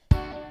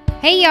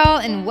Hey y'all,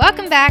 and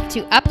welcome back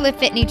to Uplift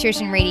Fit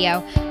Nutrition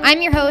Radio.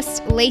 I'm your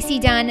host, Lacey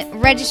Dunn,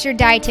 registered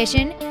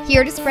dietitian,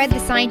 here to spread the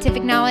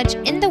scientific knowledge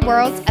in the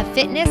worlds of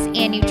fitness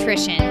and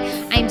nutrition.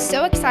 I'm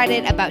so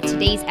excited about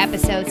today's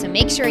episode, so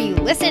make sure you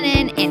listen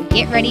in and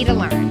get ready to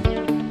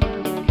learn.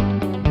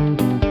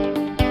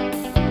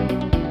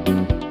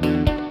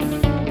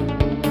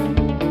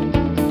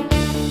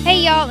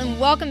 Hey y'all, and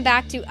welcome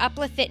back to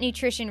Uplift Fit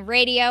Nutrition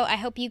Radio. I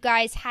hope you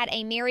guys had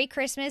a Merry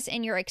Christmas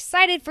and you're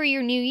excited for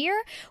your new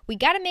year. We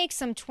got to make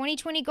some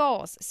 2020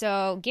 goals,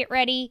 so get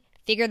ready.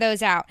 Figure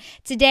those out.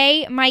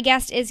 Today, my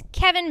guest is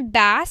Kevin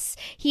Bass.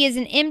 He is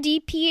an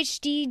MD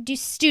PhD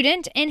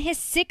student in his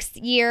 6th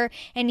year,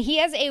 and he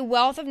has a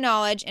wealth of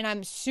knowledge, and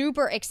I'm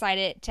super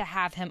excited to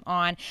have him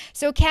on.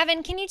 So,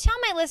 Kevin, can you tell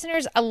my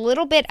listeners a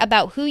little bit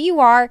about who you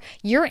are,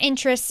 your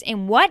interests,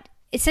 and what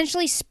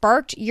essentially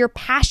sparked your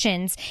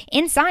passions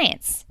in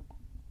science?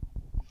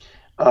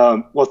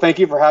 Well, thank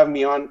you for having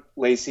me on,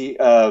 Lacey.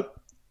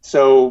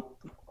 So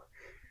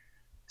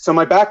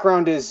my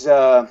background is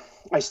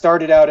I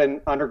started out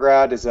in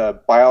undergrad as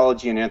a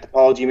biology and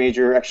anthropology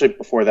major. Actually,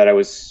 before that, I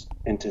was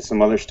into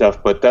some other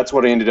stuff, but that's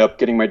what I ended up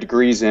getting my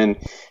degrees in.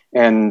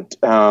 And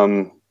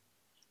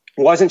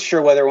wasn't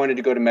sure whether I wanted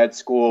to go to med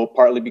school,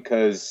 partly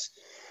because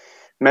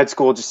med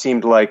school just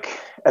seemed like,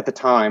 at the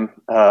time,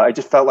 I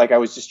just felt like I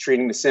was just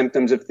treating the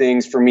symptoms of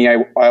things. For me,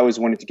 I always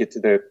wanted to get to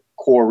the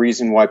core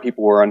reason why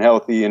people were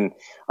unhealthy, and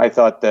I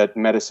thought that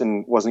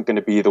medicine wasn't going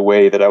to be the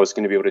way that I was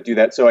going to be able to do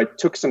that. So I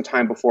took some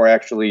time before I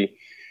actually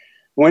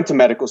went to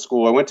medical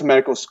school. I went to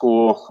medical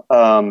school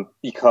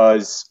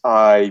because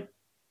I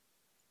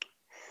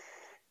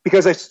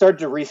started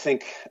to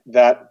rethink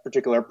that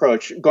particular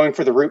approach. Going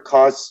for the root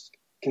cause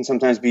can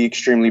sometimes be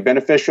extremely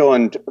beneficial,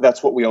 and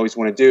that's what we always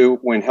want to do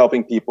when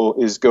helping people,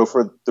 is go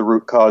for the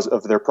root cause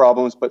of their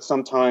problems. But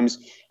sometimes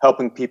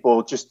helping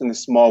people just in the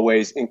small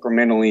ways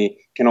incrementally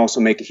can also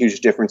make a huge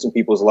difference in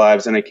people's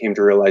lives. And I came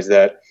to realize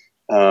that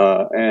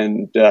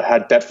and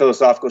had that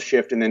philosophical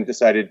shift, and then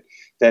decided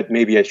that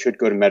maybe I should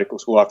go to medical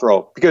school after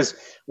all. Because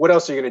what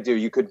else are you going to do?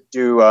 You could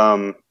do,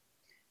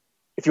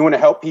 if you want to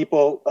help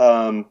people,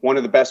 one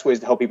of the best ways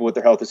to help people with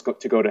their health is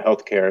to go to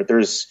healthcare.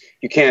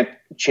 You can't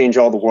change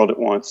all the world at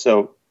once.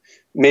 So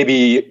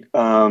maybe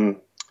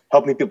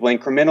helping people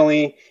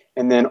incrementally,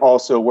 and then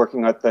also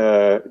working at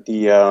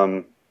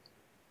the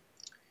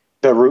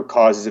root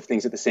causes of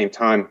things at the same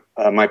time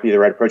might be the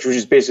right approach, which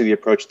is basically the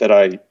approach that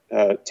I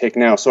take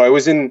now. So I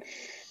was in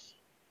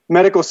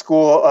medical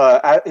school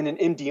in an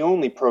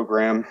MD-only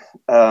program.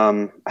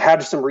 I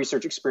had some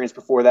research experience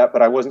before that,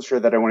 but I wasn't sure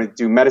that I wanted to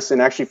do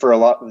medicine, actually for a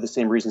lot of the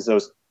same reasons I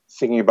was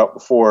thinking about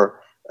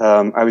before.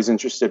 I was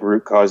interested in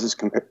root causes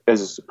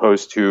as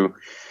opposed to,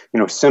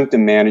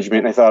 symptom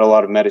management. I thought a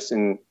lot of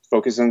medicine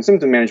focused on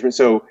symptom management,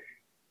 so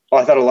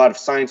I thought a lot of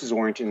science was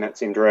oriented in that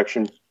same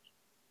direction.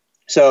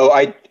 So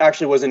I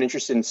actually wasn't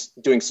interested in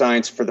doing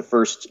science for the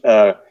first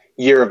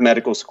year of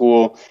medical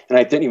school, and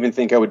I didn't even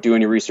think I would do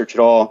any research at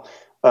all.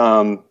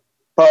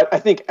 But I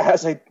think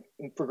as I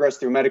progressed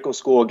through medical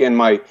school, again,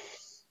 not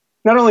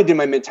only did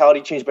my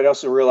mentality change, but I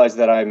also realized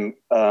that I'm,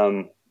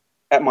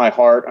 at my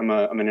heart, I'm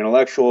an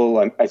intellectual.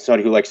 I'm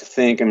somebody who likes to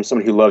think. I'm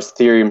somebody who loves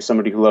theory. I'm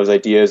somebody who loves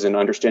ideas and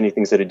understanding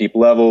things at a deep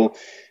level.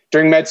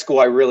 During med school,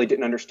 I really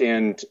didn't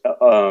understand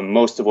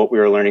most of what we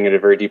were learning at a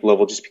very deep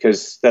level, just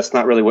because that's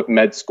not really what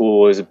med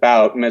school is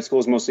about. Med school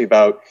is mostly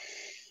about,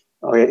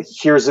 okay,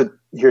 here's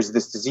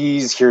this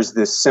disease, here's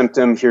this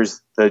symptom,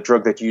 here's the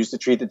drug that you use to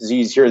treat the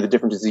disease, here are the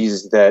different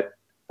diseases that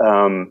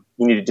you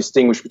need to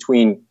distinguish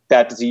between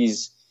that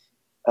disease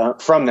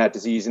from that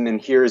disease, and then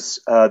here's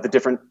the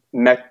different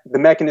the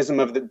mechanism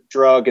of the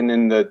drug, and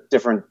then the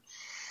different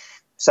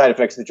side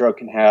effects the drug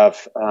can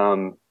have,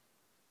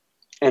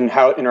 and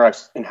how it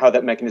interacts, and how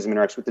that mechanism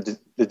interacts with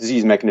the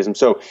disease mechanism.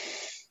 So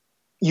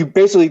you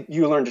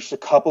learn just a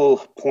couple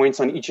points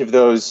on each of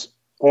those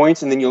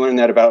points, and then you learn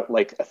that about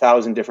like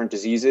 1,000 different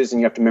diseases,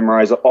 and you have to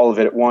memorize all of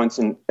it at once.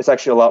 And it's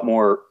actually a lot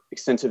more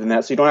extensive than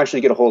that. So you don't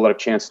actually get a whole lot of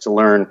chance to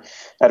learn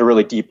at a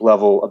really deep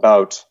level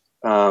about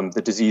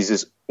the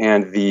diseases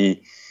and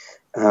the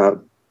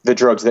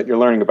drugs that you're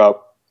learning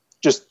about,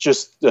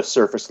 just the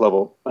surface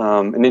level,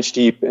 an inch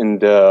deep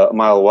and a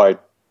mile wide.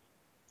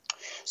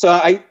 So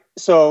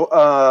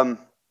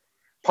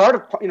part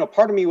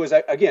of me was,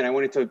 again, I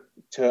wanted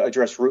to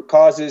address root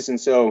causes.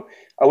 And so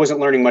I wasn't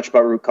learning much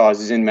about root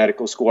causes in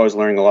medical school. I was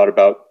learning a lot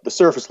about the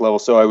surface level.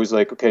 So I was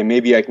like, okay,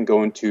 maybe I can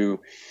go into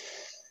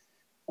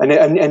an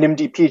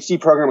MD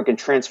PhD program. I can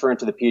transfer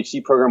into the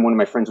PhD program. One of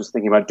my friends was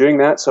thinking about doing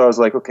that. So I was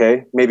like,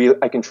 okay, maybe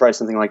I can try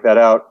something like that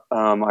out.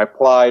 I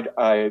applied.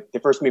 They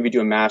first made me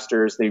do a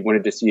master's. They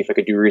wanted to see if I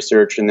could do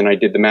research. And then I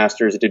did the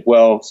master's. I did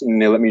well.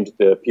 And they let me into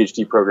the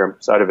PhD program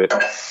side of it.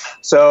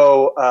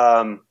 So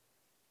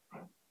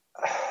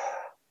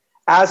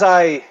as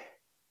I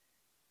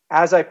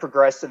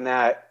progressed in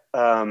that,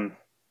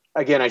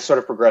 again, I sort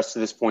of progressed to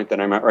this point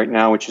that I'm at right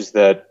now, which is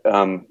that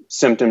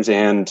symptoms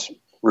and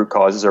root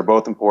causes are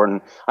both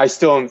important. I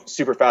still am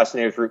super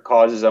fascinated with root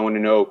causes. I want to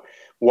know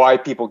why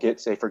people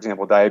get, say, for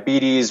example,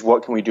 diabetes.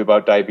 What can we do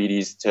about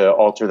diabetes to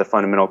alter the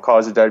fundamental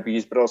cause of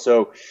diabetes? But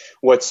also,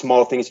 what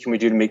small things can we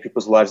do to make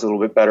people's lives a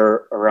little bit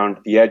better around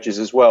the edges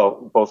as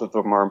well? Both of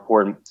them are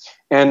important.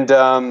 And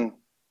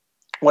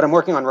what I'm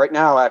working on right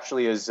now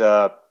actually is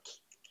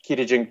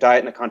ketogenic diet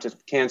in the context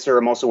of cancer.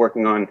 I'm also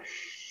working on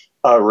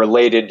a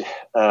related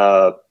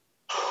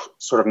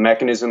sort of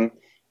mechanism,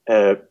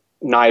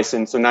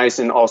 niacin. So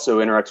niacin also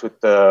interacts with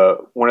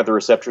one of the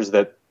receptors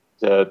that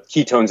the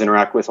ketones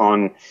interact with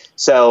on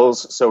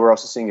cells. So we're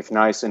also seeing if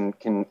niacin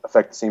can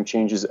affect the same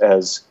changes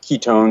as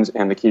ketones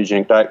and the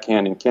ketogenic diet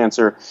can in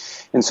cancer.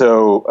 And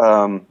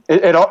so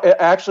it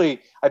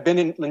actually, I've been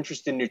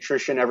interested in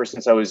nutrition ever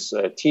since I was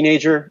a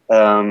teenager.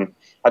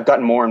 I've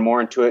gotten more and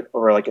more into it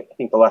over I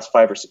think the last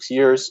 5 or 6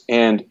 years.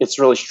 And it's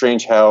really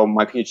strange how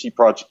my PhD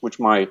project, which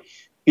my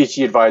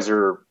PhD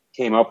advisor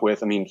came up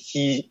with, I mean,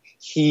 he's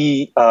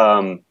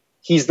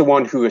the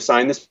one who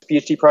assigned this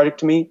PhD project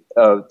to me.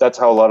 That's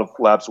how a lot of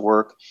labs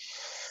work.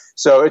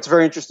 So it's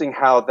very interesting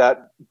how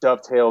that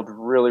dovetailed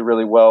really,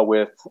 really well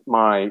with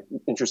my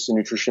interest in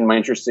nutrition, my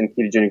interest in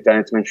ketogenic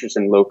diets, my interest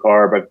in low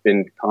carb. I've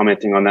been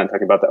commenting on that and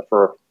talking about that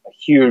for a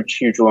huge,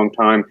 huge long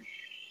time.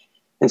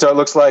 And so it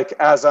looks like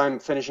as I'm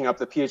finishing up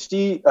the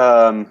PhD,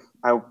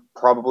 I'll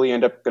probably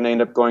going to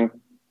end up going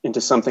into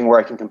something where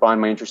I can combine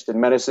my interest in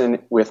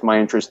medicine with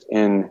my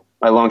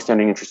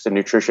longstanding interest in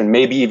nutrition,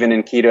 maybe even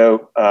in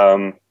keto.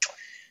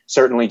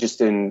 Certainly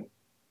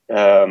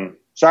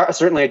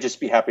I'd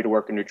just be happy to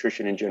work in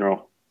nutrition in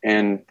general.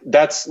 And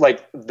that's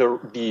like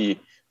the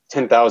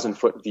 10,000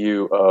 foot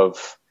view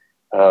of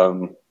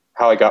how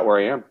I got where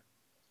I am.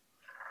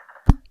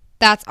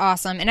 That's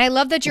awesome. And I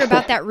love that you're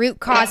about that root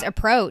cause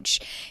approach.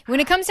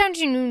 When it comes down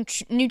to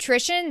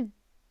nutrition,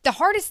 the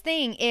hardest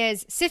thing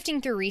is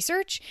sifting through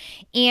research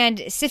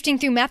and sifting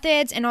through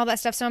methods and all that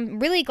stuff. So I'm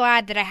really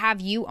glad that I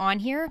have you on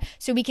here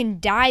so we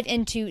can dive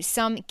into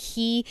some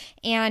key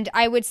and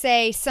I would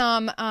say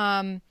some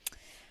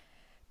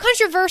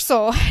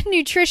controversial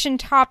nutrition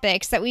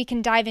topics that we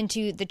can dive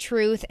into the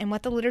truth and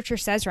what the literature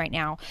says right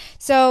now.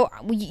 So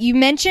you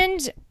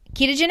mentioned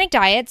ketogenic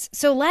diets,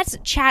 so let's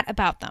chat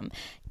about them.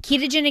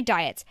 Ketogenic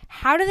diets,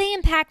 how do they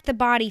impact the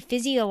body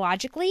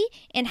physiologically,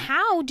 and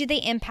how do they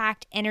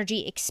impact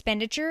energy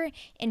expenditure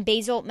and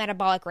basal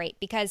metabolic rate?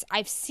 Because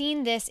I've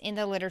seen this in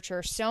the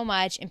literature so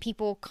much and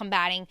people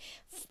combating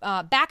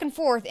back and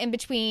forth in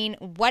between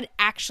what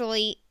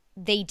actually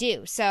they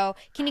do. So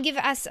can you give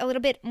us a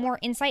little bit more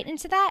insight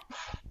into that?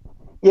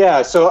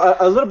 Yeah, so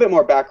a little bit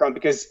more background,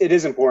 because it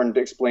is important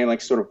to explain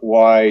sort of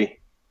why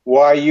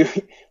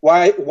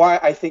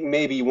I think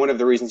maybe one of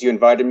the reasons you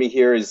invited me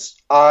here is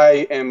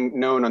I am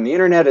known on the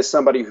internet as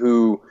somebody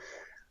who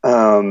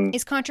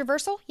is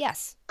controversial.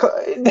 Yes.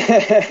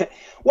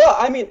 Well,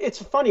 I mean, it's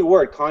a funny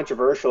word,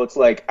 controversial. It's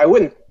like I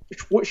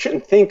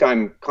shouldn't think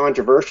I'm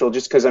controversial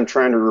just because I'm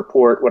trying to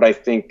report what I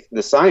think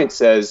the science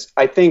says.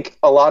 I think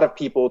a lot of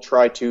people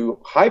try to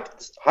hype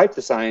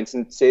the science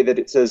and say that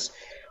it says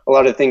a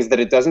lot of things that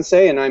it doesn't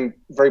say, and I'm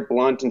very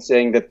blunt in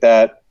saying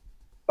that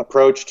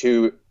approach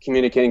to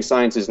communicating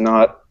science is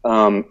not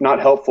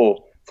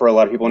helpful for a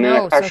lot of people.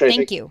 No, and actually, so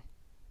thank you.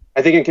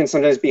 I think it can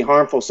sometimes be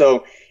harmful.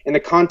 So in the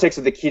context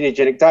of the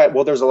ketogenic diet,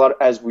 well, there's a lot,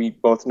 as we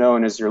both know,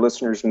 and as your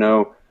listeners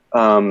know,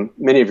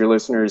 many of your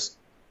listeners,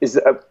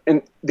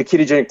 and the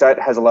ketogenic diet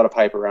has a lot of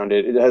hype around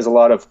it. It has a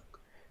lot of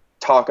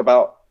talk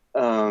about,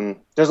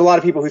 there's a lot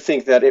of people who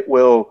think that it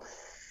will,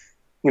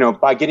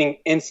 by getting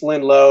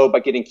insulin low,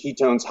 by getting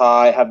ketones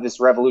high, have this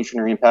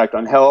revolutionary impact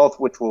on health,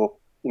 which will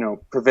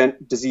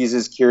prevent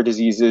diseases, cure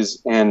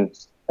diseases, and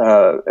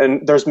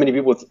there's many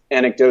people with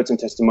anecdotes and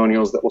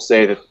testimonials that will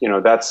say that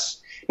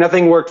that's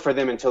nothing worked for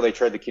them until they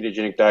tried the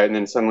ketogenic diet, and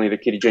then suddenly the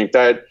ketogenic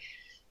diet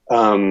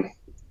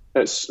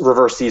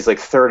reversed these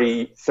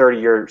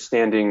 30-year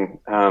standing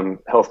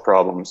health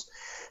problems.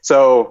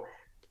 So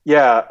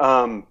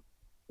yeah,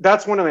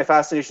 that's one of my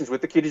fascinations with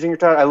the ketogenic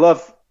diet.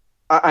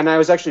 I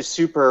was actually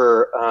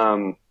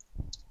super.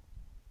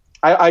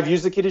 I've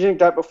used the ketogenic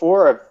diet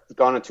before. I've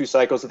gone on 2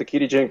 cycles of the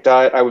ketogenic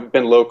diet. I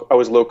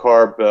was low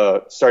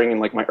carb starting in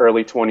my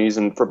early 20s,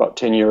 and for about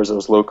 10 years I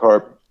was low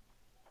carb.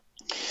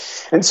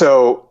 And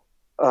so,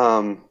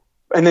 and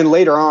then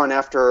later on,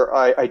 after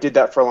I did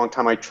that for a long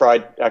time, I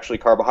tried actually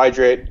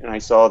carbohydrate, and I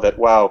saw that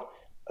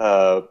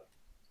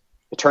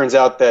it turns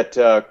out that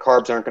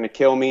carbs aren't going to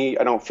kill me.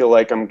 I don't feel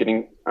like I'm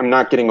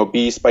not getting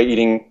obese by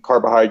eating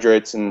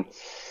carbohydrates, and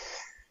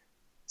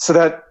so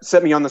that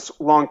set me on this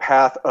long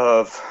path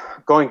of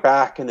going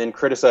back and then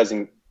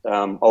criticizing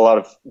a lot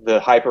of the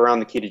hype around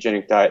the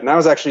ketogenic diet. And that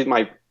was actually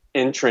my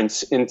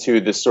entrance into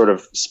this sort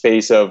of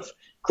space of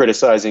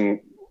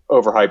criticizing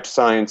overhyped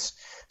science.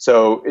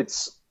 So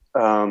it's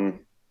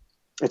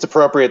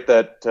appropriate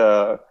that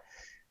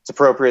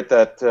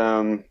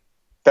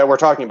that we're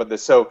talking about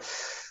this. So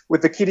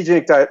with the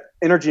ketogenic diet,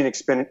 energy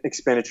and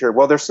expenditure,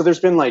 well, there's been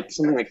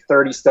something like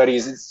 30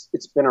 studies.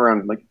 It's been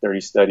around 30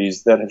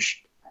 studies that have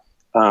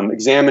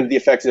examined the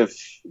effects of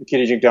the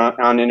ketogenic diet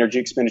on energy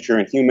expenditure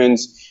in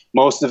humans.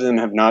 Most of them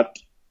have not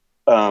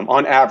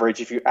on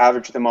average, if you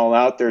average them all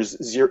out, there's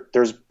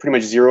pretty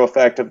much zero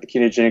effect of the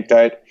ketogenic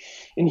diet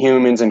in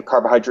humans and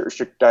carbohydrate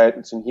restricted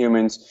diets in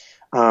humans,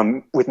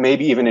 with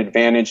maybe even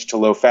advantage to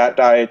low fat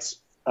diets.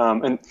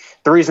 And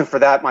the reason for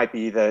that might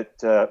be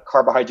that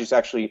carbohydrates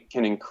actually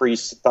can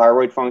increase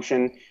thyroid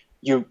function.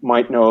 You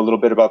might know a little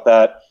bit about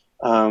that.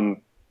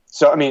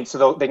 So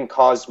they can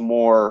cause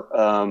more.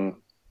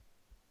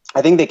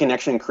 I think they can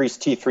actually increase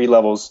T3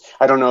 levels.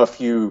 I don't know if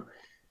you.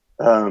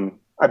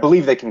 I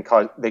believe they can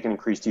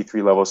increase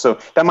T3 levels. So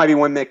that might be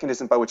one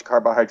mechanism by which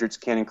carbohydrates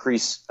can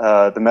increase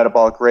the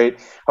metabolic rate.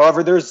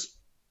 However, there's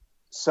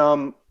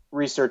some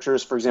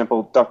researchers, for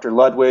example, Dr.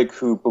 Ludwig,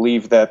 who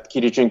believe that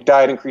the ketogenic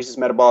diet increases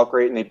metabolic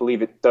rate, and they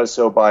believe it does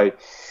so by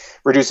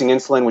reducing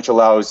insulin, which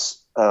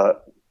allows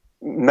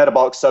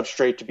metabolic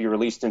substrate to be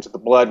released into the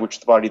blood, which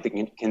the body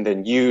can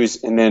then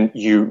use, and then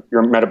your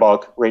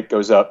metabolic rate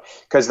goes up.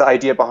 Because the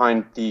idea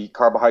behind the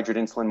carbohydrate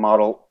insulin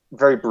model,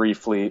 very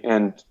briefly,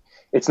 and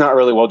it's not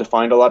really well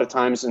defined a lot of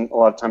times, and a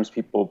lot of times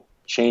people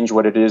change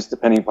what it is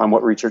depending upon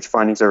what research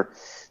findings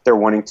they're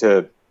wanting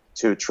to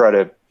try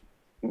to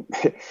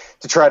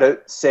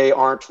say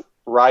aren't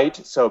right.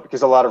 So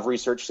because a lot of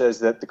research says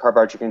that the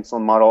carbohydrate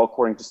insulin model,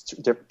 according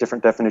to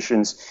different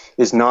definitions,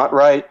 is not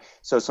right.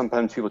 So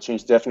sometimes people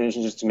change the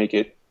definition just to make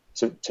it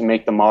to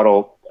make the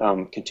model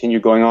continue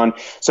going on.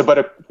 So,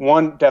 but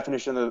one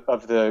definition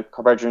of the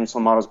carbohydrate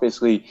insulin model is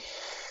basically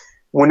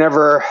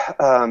whenever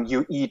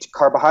you eat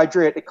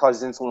carbohydrate, it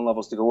causes insulin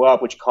levels to go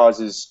up, which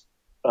causes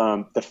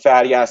the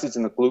fatty acids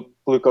and the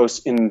glucose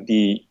in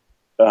the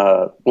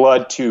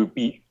blood to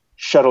be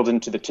shuttled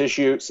into the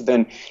tissue. So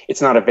then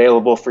it's not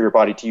available for your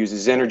body to use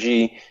as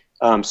energy.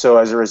 So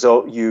as a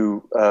result,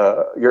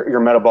 your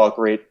metabolic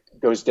rate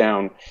goes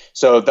down.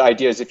 So the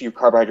idea is if you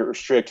carbohydrate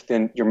restrict,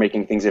 then you're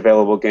making things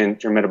available again,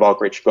 your metabolic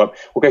rate should go up.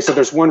 Okay, so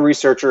there's one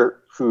researcher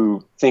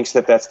who thinks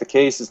that that's the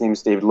case. His name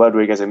is David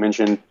Ludwig, as I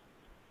mentioned.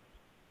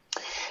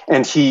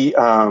 And he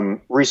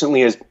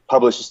recently has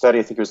published a study,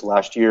 I think it was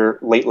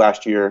late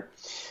last year,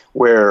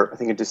 where I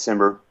think in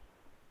December,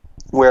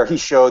 where he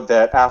showed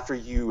that after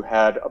you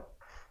had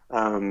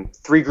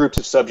 3 groups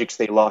of subjects,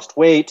 they lost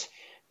weight,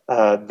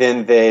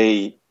 then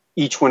they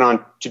each went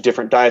on to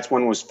different diets.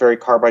 One was very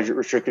carbohydrate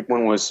restricted,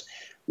 one was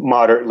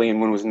moderately, and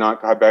one was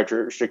not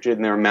carbohydrate restricted,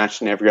 and they were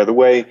matched in every other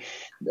way.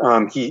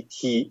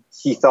 He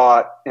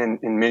thought, and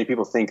many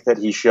people think, that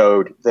he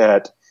showed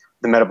that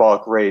the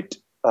metabolic rate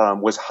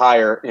was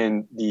higher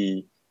in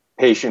the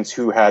patients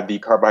who had the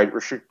carbohydrate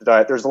restricted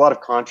diet. There's a lot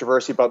of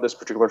controversy about this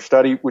particular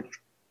study, which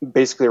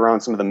basically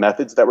around some of the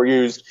methods that were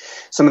used,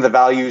 some of the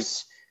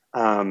values,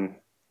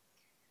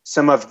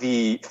 some of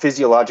the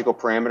physiological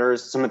parameters,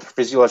 some of the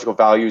physiological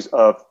values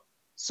of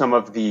some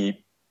of the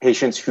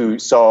patients who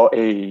saw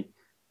a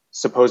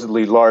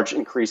supposedly large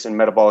increase in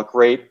metabolic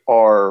rate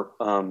are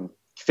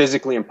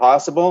physically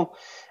impossible.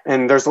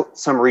 And there's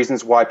some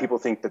reasons why people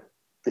think that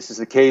this is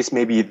the case.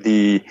 Maybe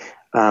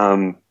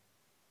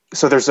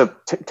so there's a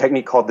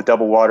technique called the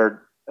double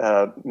water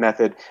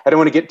method. I don't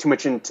want to get too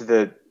much into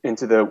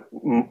the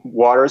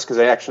waters, because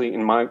I actually,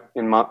 in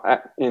all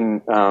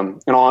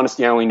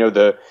honesty, I only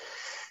know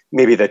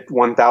maybe the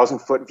 1,000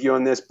 foot view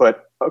on this.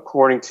 But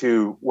according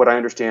to what I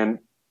understand,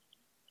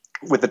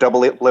 with the double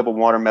label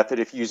water method,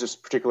 if you use this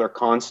particular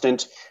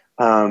constant,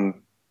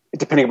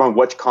 depending upon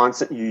which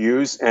constant you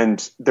use,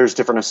 and there's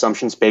different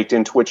assumptions baked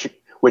into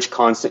which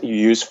constant you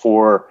use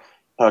for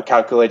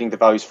calculating the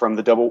values from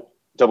the double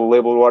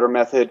labeled water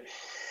method,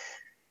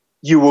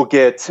 you will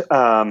get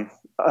a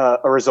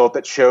result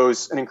that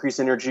shows an increase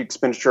in energy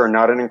expenditure or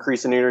not an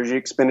increase in energy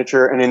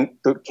expenditure. And in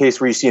the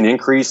case where you see an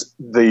increase,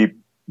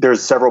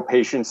 there's several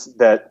patients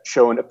that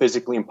show a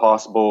physically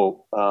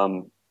impossible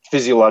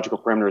physiological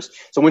parameters.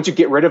 So once you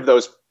get rid of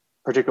those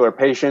particular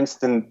patients,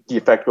 then the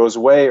effect goes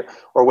away.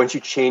 Or once you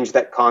change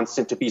that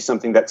constant to be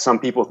something that some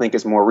people think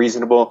is more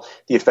reasonable,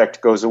 the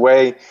effect goes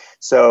away.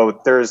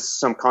 So there's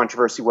some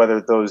controversy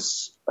whether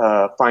those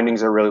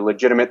findings are really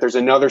legitimate. There's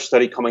another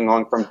study coming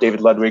along from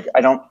David Ludwig.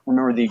 I don't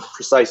remember the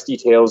precise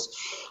details.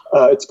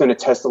 It's going to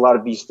test a lot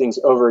of these things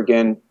over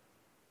again.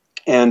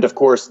 And of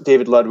course,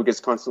 David Ludwig is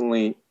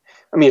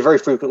very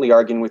frequently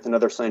arguing with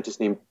another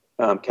scientist named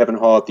Kevin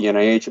Hall at the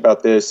NIH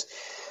about this.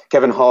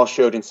 Kevin Hall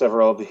showed in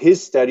several of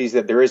his studies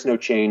that there is no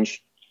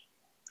change.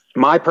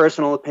 My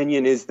personal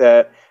opinion is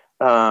that,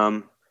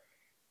 I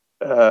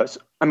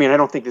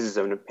don't think this is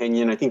an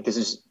opinion. I think this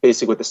is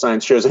basically what the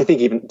science shows. I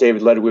think even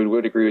David Ludwig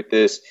would agree with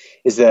this,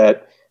 is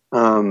that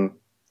the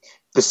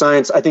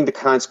science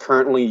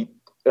currently,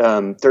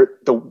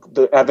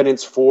 the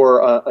evidence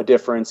for a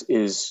difference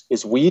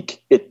is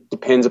weak. It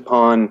depends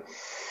upon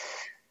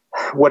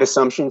what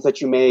assumptions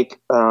that you make,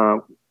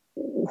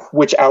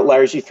 which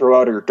outliers you throw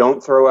out or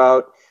don't throw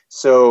out.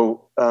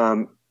 So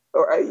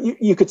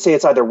you could say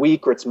it's either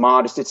weak or it's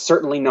modest. It's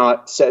certainly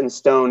not set in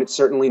stone. It's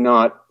certainly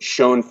not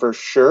shown for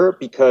sure,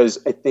 because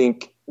I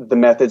think the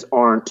methods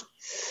aren't,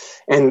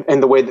 and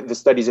the way that the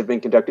studies have been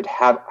conducted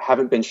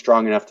haven't been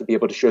strong enough to be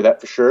able to show that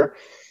for sure.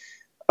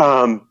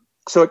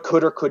 So it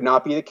could or could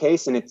not be the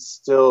case, and it's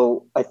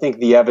still, I think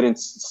the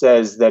evidence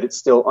says that it's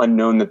still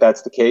unknown that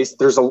that's the case.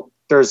 There's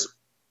there's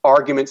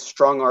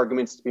strong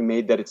arguments to be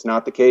made that it's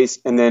not the case,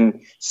 and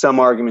then some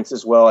arguments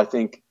as well, I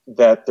think,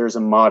 that there's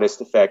a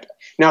modest effect.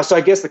 Now, so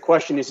I guess the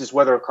question is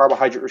whether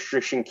carbohydrate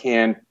restriction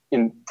can,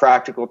 in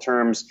practical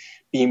terms,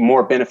 be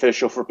more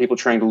beneficial for people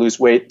trying to lose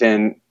weight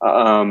than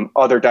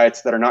other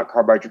diets that are not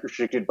carbohydrate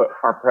restricted but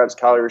are perhaps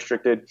calorie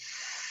restricted.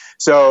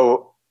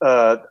 So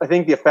I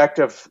think the effect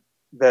of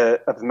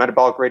the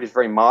metabolic rate is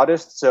very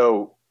modest.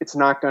 So it's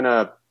not going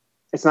to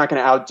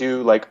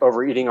outdo like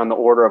overeating on the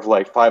order of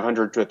like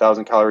 500 to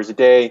 1,000 calories a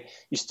day.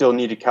 You still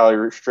need to calorie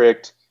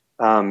restrict,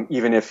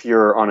 even if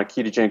you're on a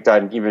ketogenic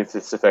diet and even if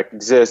this effect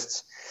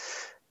exists.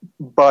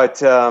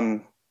 But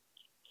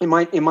it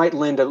might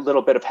lend a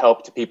little bit of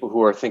help to people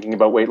who are thinking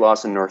about weight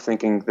loss and are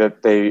thinking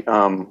that they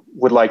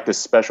would like this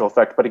special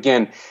effect. But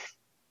again,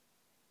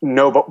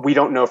 no, but we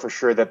don't know for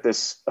sure that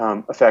this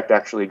effect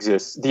actually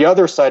exists. The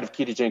other side of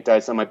ketogenic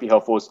diets that might be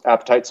helpful is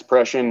appetite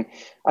suppression.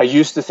 I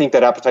used to think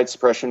that appetite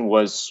suppression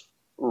was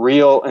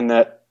real and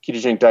that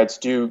ketogenic diets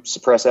do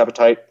suppress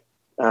appetite,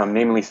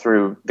 namely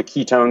through the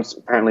ketones.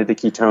 Apparently the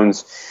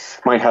ketones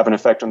might have an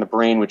effect on the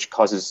brain, which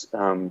causes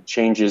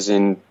changes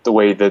in the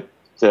way that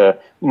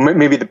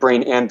maybe the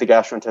brain and the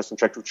gastrointestinal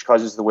tract, which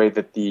causes the way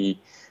that the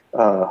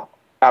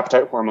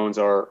appetite hormones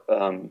are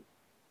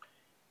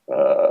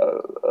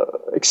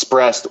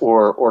expressed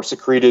or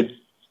secreted.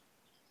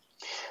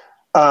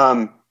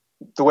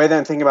 The way that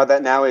I'm thinking about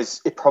that now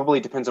is it probably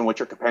depends on what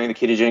you're comparing the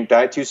ketogenic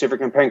diet to. So if you're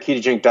comparing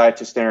ketogenic diet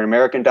to standard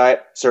American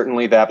diet,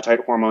 certainly the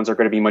appetite hormones are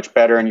going to be much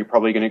better and you're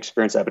probably going to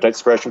experience appetite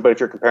suppression. But if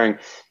you're comparing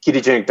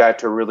ketogenic diet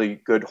to a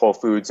really good whole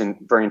foods and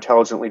very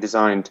intelligently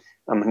designed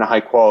and a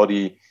high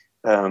quality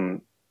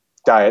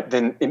diet,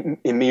 then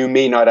you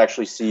may not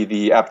actually see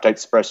the appetite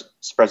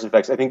suppressive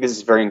effects. I think this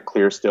is very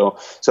unclear still.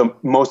 So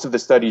most of the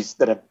studies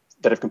that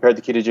have compared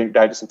the ketogenic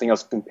diet to something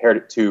else, compared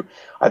it to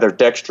either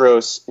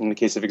dextrose in the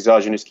case of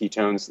exogenous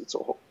ketones, it's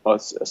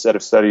a set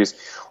of studies,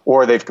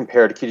 or they've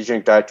compared a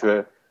ketogenic diet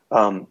to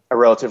a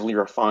relatively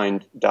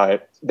refined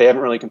diet. They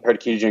haven't really compared a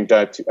ketogenic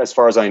diet to, as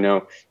far as I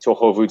know, to a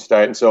whole foods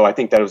diet. And so I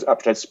think that those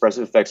appetite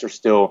suppressive effects are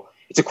still,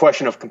 it's a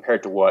question of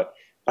compared to what.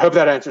 I hope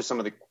that answers some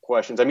of the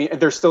questions. I mean,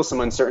 there's still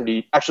some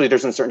uncertainty. Actually,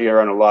 there's uncertainty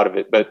around a lot of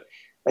it, but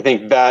I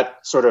think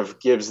that sort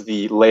of gives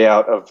the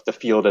layout of the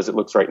field as it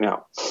looks right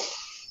now.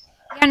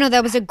 Yeah, no,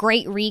 that was a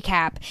great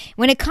recap.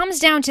 When it comes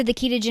down to the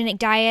ketogenic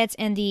diets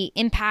and the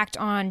impact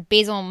on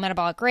basal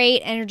metabolic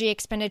rate, energy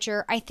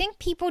expenditure, I think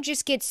people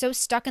just get so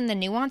stuck in the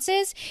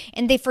nuances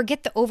and they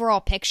forget the overall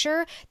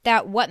picture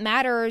that what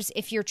matters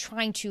if you're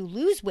trying to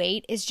lose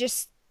weight is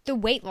just the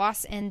weight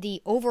loss and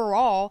the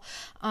overall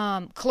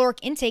caloric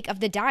intake of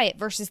the diet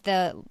versus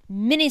the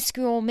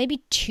minuscule,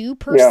 maybe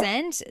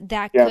 2%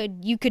 that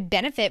you could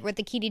benefit with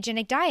the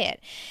ketogenic diet.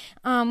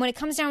 When it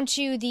comes down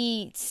to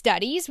the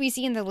studies we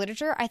see in the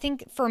literature, I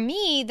think for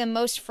me, the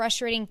most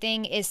frustrating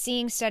thing is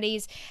seeing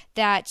studies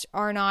that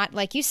are not,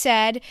 like you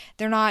said,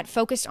 they're not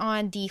focused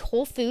on the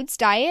whole foods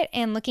diet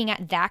and looking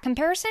at that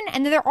comparison.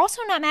 And they're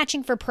also not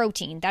matching for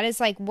protein. That is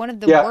like one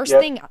of the worst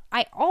things.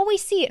 I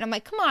always see it. And I'm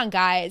like, come on,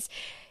 guys.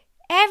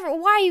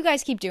 Why you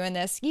guys keep doing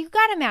this? You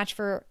got to match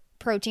for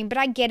protein, but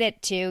I get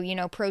it too. You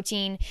know,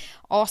 protein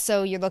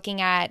also, you're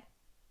looking at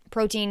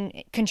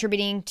protein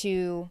contributing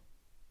to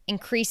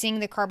increasing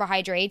the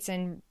carbohydrates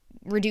and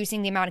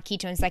reducing the amount of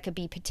ketones that could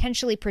be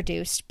potentially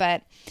produced.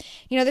 But,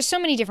 you know, there's so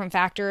many different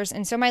factors.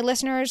 And so my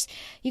listeners,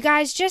 you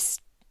guys just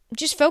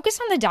focus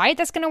on the diet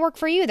that's going to work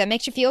for you, that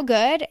makes you feel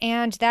good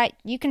and that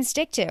you can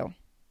stick to.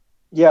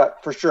 Yeah,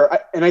 for sure.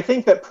 And I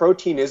think that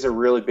protein is a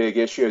really big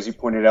issue, as you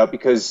pointed out,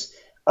 because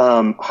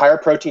higher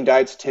protein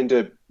diets tend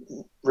to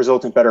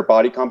result in better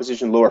body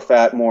composition, lower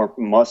fat, more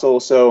muscle.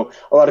 So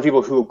a lot of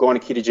people who go on a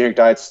ketogenic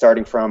diet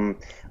starting from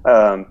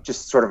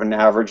just sort of an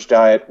average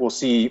diet will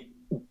see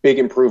big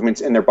improvements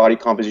in their body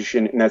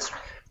composition, and that's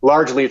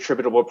largely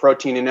attributable to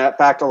protein. And in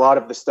fact, a lot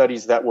of the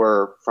studies that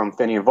were from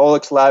Finney and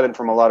Volek's lab and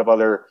from a lot of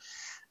other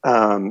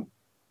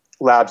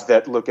labs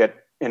that look at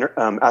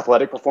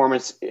athletic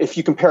performance, if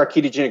you compare a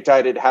ketogenic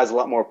diet, it has a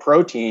lot more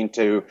protein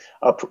to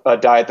a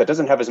diet that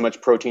doesn't have as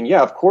much protein.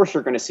 Yeah, of course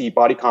you're going to see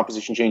body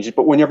composition changes,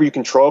 but whenever you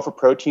control for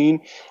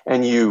protein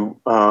and you,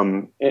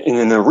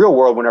 in the real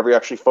world, whenever you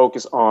actually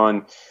focus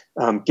on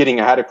getting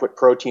adequate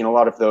protein, a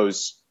lot of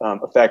those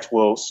effects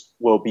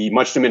will be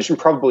much diminished and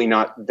probably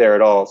not there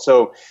at all.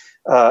 So,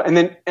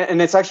 and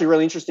it's actually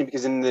really interesting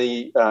because in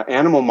the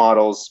animal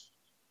models,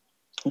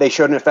 they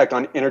showed an effect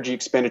on energy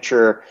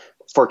expenditure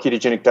for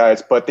ketogenic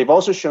diets, but they've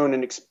also shown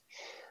and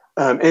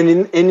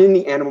in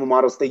the animal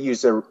models, they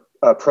use a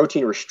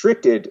protein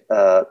restricted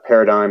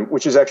paradigm,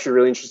 which is actually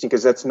really interesting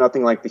because that's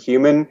nothing like the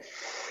human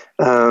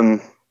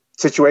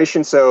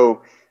situation.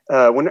 So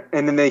and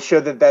then they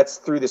showed that that's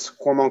through this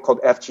hormone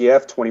called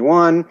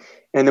FGF21.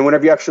 And then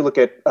whenever you actually look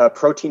at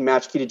protein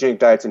matched ketogenic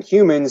diets in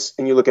humans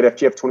and you look at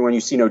FGF21,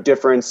 you see no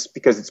difference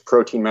because it's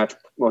protein matched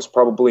most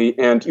probably.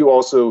 And you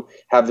also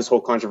have this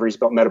whole controversy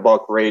about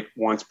metabolic rate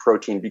once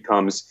protein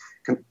becomes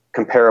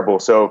comparable.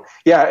 So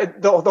yeah,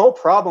 the whole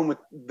problem with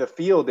the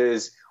field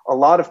is a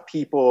lot of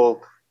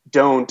people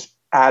don't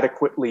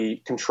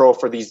adequately control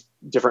for these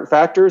different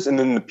factors, and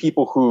then the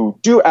people who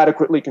do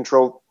adequately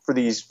control for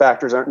these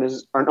factors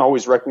aren't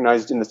always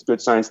recognized in the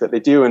good science that they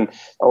do, and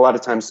a lot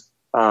of times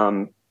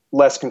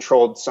less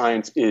controlled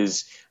science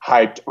is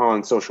hyped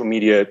on social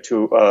media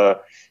to a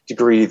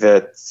degree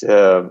that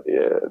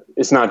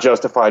is not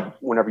justified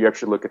whenever you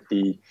actually look at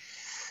the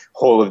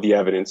whole of the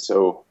evidence.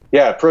 So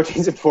yeah,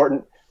 protein's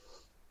important.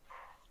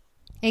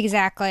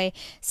 Exactly.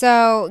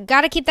 So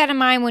got to keep that in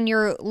mind when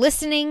you're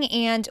listening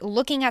and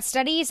looking at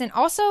studies, and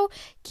also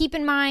keep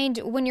in mind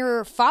when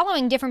you're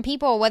following different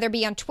people, whether it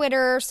be on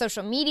Twitter,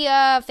 social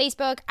media,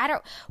 Facebook,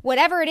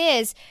 whatever it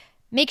is.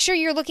 Make sure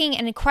you're looking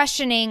and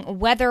questioning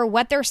whether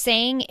what they're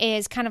saying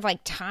is kind of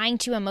like tying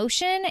to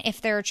emotion.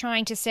 If they're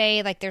trying to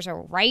say like there's a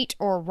right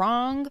or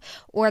wrong,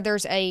 or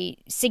there's a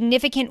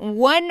significant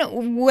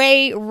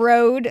one-way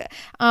road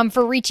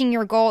for reaching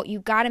your goal, you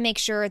got to make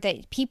sure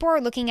that people are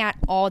looking at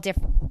all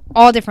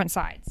different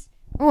sides.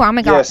 Oh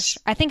my gosh. Yes.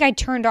 I think I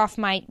turned off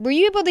my... Were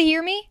you able to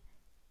hear me?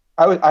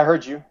 I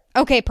heard you.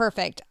 Okay,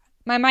 perfect.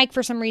 My mic,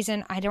 for some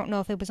reason, I don't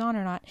know if it was on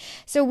or not.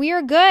 So we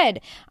are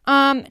good.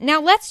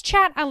 Now let's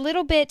chat a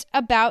little bit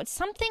about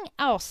something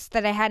else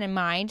that I had in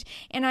mind.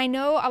 And I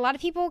know a lot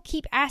of people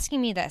keep asking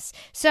me this.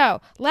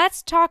 So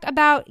let's talk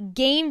about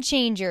game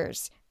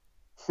changers.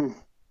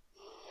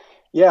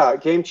 Yeah,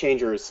 game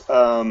changers.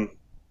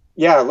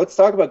 Let's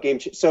talk about game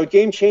changers. So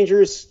game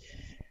changers...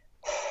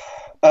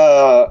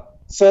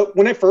 So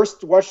when I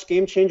first watched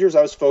Game Changers,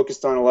 I was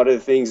focused on a lot of the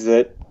things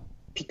that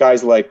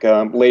guys like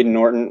Layne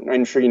Norton,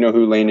 I'm sure you know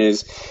who Layne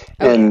is,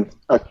 and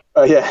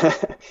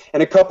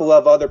and a couple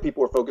of other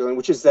people were focused on,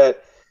 which is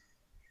that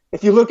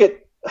if you look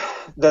at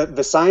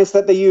the science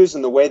that they use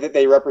and the way that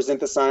they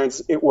represent the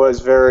science, it was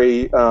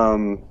very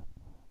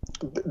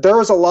there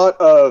was a lot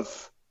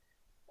of,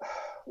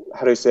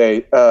 how do I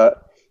say,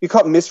 you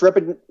call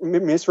it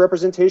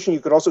misrepresentation.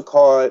 You could also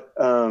call it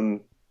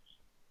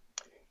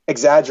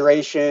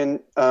exaggeration.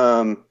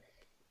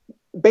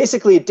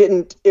 Basically,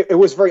 it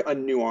was very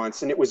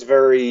unnuanced, and it was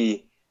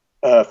very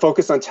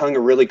focused on telling a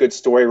really good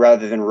story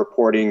rather than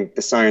reporting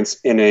the science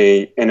in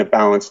a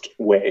balanced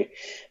way.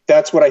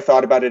 That's what I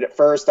thought about it at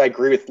first. I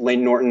agree with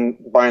Layne Norton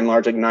by and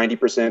large, like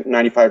 90%,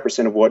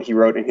 95% of what he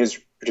wrote in his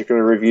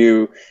particular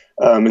review.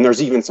 And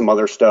there's even some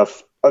other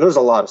stuff. There's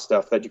a lot of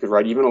stuff that you could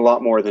write, even a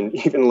lot more than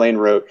even Layne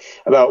wrote,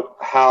 about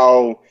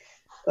how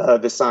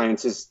the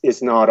science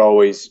is not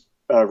always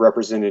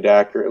represented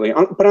accurately.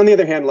 But on the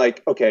other hand,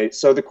 like, okay,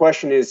 so the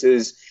question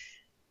is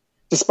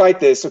despite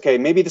this, okay,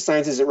 maybe the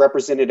science isn't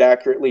represented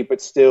accurately,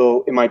 but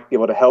still it might be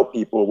able to help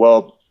people.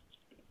 Well,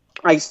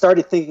 I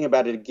started thinking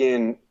about it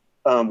again.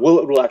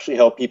 Will actually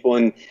help people?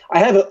 And I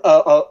have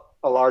a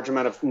large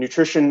amount of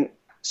nutrition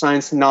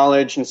science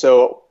knowledge. And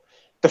so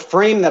the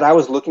frame that I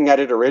was looking at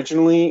it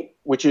originally,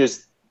 which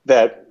is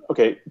that,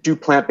 okay, do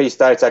plant-based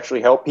diets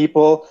actually help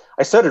people?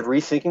 I started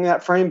rethinking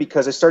that frame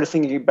because I started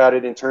thinking about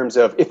it in terms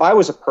of, if I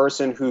was a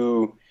person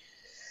who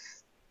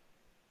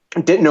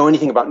didn't know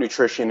anything about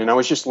nutrition and I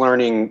was just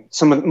learning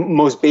some of the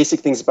most basic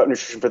things about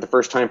nutrition for the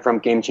first time from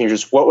Game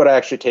Changers, what would I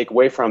actually take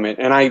away from it?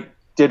 And I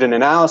did an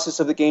analysis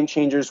of the Game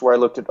Changers where I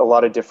looked at a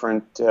lot of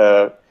different,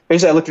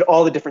 basically I looked at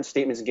all the different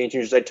statements in Game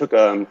Changers. I took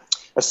a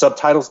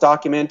subtitles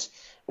document,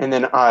 and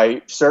then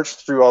I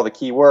searched through all the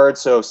keywords.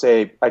 So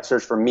say I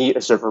searched for meat, I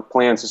searched for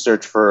plants, I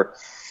searched for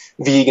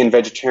vegan,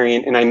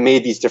 vegetarian, and I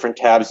made these different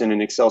tabs in an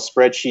Excel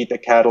spreadsheet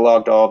that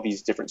cataloged all of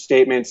these different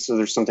statements. So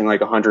there's something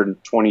like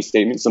 120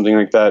 statements, something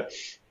like that,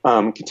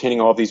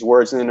 containing all of these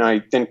words. And then I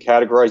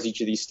categorized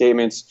each of these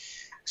statements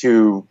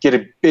to get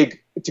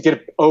an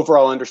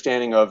overall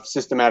understanding of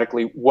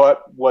systematically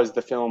what was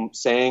the film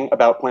saying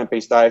about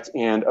plant-based diets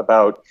and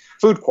about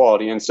food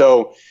quality. And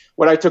so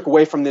what I took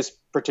away from this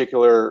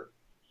particular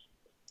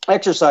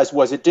exercise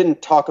was it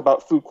didn't talk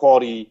about food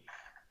quality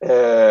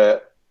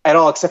at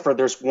all, except for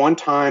there's one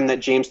time that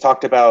James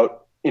talked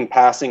about in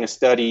passing a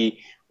study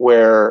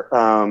where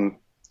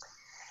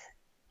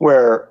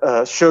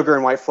sugar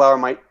and white flour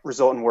might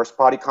result in worse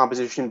body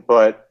composition,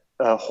 but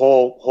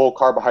whole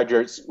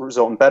carbohydrates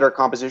result in better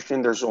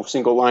composition. There's a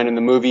single line in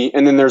the movie,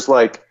 and then there's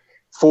like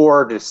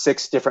 4 to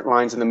 6 different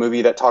lines in the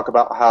movie that talk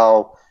about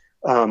how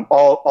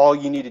all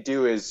you need to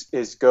do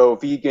is go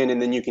vegan,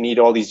 and then you can eat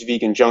all these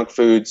vegan junk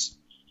foods.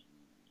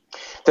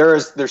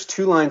 There's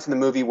 2 lines in the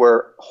movie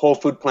where whole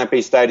food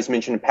plant-based diet is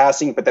mentioned in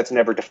passing, but that's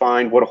never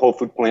defined what a whole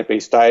food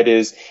plant-based diet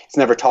is. It's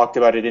never talked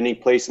about at any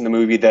place in the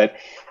movie. That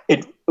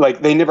it,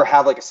 like, they never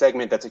have like a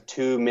segment that's like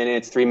 2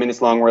 minutes, 3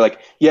 minutes long where, like,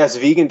 yes,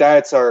 vegan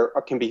diets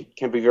can be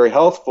very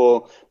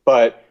healthful,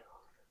 but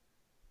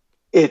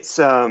it's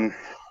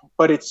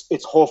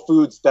whole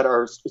foods that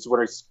is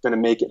what is going to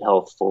make it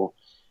healthful.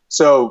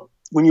 So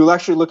when you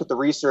actually look at the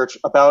research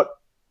about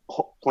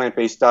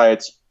plant-based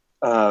diets,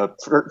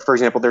 for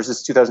example, there's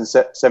this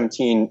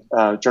 2017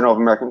 Journal of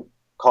American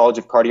College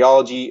of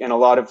Cardiology, and a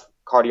lot of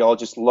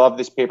cardiologists love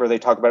this paper. They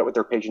talk about it with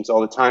their patients all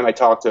the time. I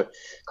talk to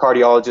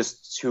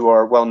cardiologists who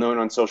are well known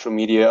on social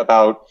media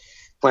about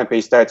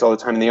plant-based diets all the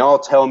time, and they all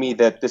tell me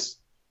that this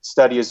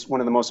study is one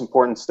of the most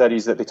important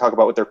studies that they talk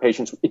about with their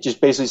patients. It just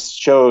basically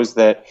shows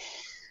that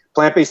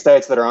Plant-based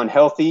diets that are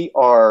unhealthy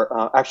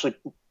are actually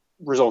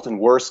result in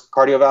worse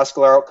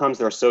cardiovascular outcomes.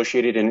 They're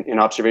associated in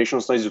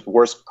observational studies with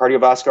worse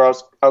cardiovascular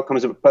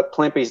outcomes, but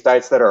plant-based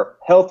diets that are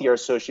healthy are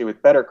associated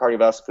with better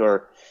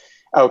cardiovascular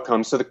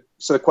outcomes. So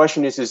the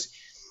question is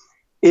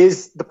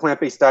the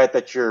plant-based diet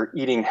that you're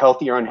eating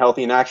healthy or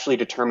unhealthy, and actually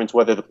determines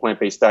whether the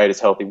plant-based diet is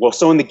healthy. Well,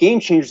 so in the Game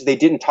Changers, they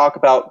didn't talk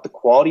about the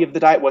quality of the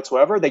diet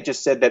whatsoever. They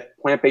just said that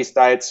plant-based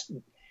diets,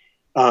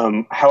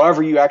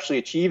 however you actually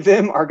achieve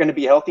them, are going to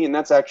be healthy, and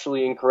that's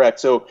actually incorrect.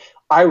 So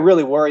I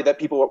really worry that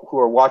people who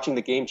are watching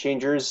the Game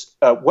Changers,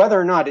 whether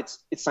or not it's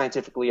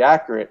scientifically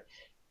accurate,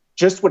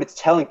 just what it's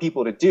telling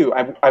people to do,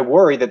 I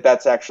worry that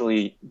that's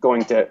actually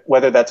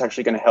whether that's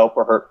actually going to help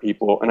or hurt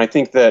people. And I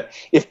think that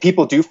if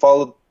people do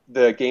follow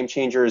the Game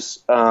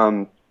Changers,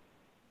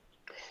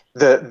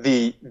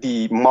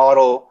 the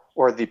model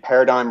or the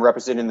paradigm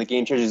represented in the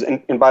Game Changers,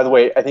 and by the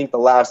way, I think the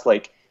last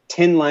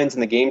 10 lines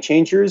in the Game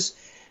Changers,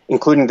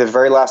 including the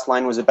very last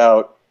line, was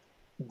about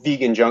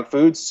vegan junk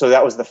foods. So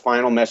that was the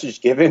final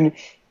message given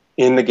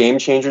in the Game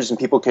Changers, and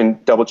people can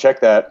double check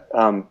that,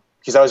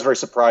 because I was very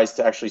surprised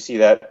to actually see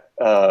that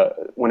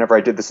whenever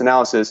I did this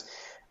analysis.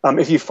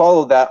 If you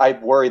follow that, I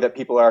worry that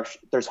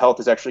their health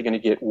is actually going to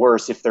get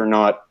worse if they're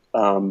not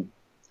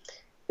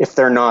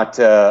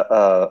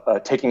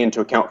taking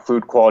into account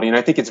food quality. And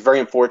I think it's very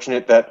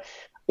unfortunate that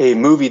a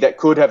movie that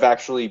could have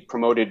actually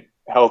promoted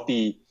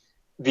healthy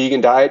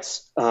vegan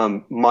diets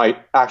might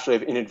actually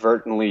have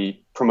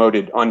inadvertently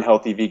promoted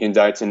unhealthy vegan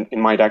diets, and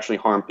might actually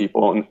harm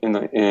people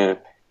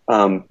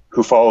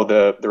who follow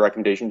the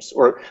recommendations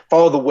or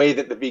follow the way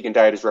that the vegan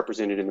diet is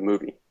represented in the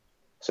movie.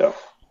 So,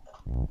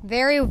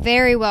 very,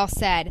 very well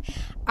said.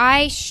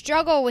 I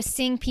struggle with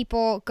seeing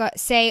people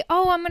say,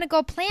 "Oh, I'm going to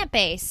go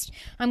plant-based.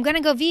 I'm going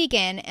to go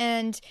vegan,"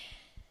 and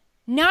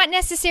not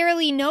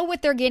necessarily know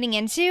what they're getting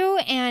into,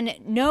 and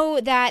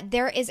know that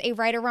there is a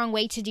right or wrong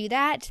way to do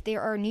that.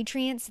 There are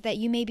nutrients that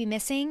you may be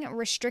missing,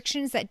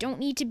 restrictions that don't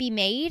need to be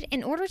made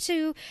in order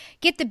to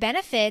get the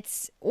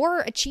benefits or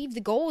achieve the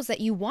goals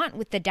that you want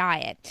with the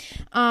diet.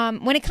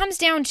 When it comes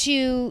down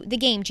to the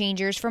Game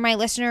Changers, for my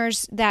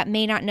listeners that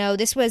may not know,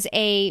 this was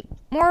a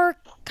more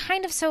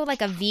kind of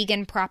like a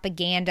vegan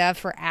propaganda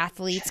for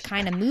athletes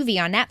kind of movie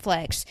on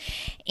Netflix.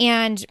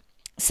 And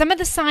some of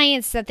the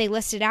science that they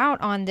listed out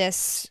on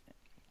this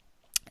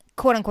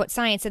quote-unquote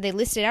science that they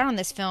listed out on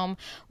this film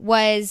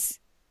was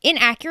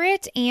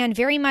inaccurate and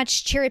very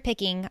much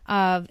cherry-picking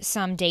of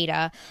some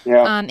data,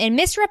 and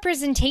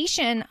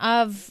misrepresentation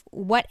of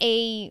what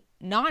a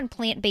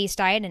non-plant-based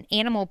diet, an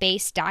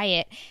animal-based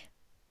diet,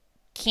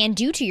 can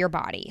do to your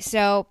body.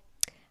 So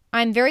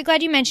I'm very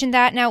glad you mentioned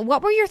that. Now,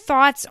 what were your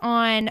thoughts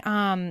on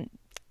kind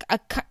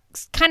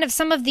of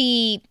some of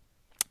the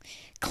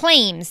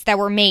claims that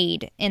were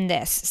made in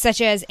this,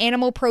 such as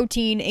animal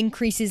protein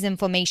increases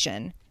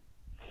inflammation?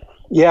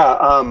 Yeah,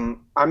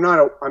 I'm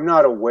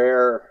not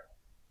aware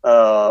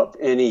of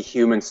any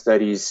human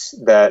studies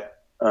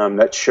that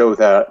show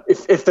that.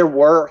 If there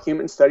were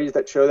human studies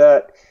that show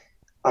that,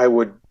 I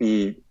would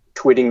be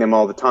tweeting them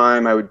all the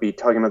time. I would be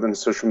talking about them on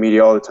social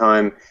media all the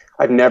time.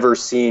 I've never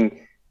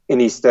seen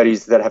any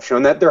studies that have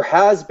shown that. There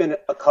has been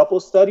a couple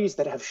studies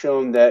that have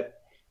shown that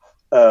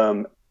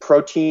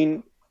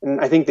protein, and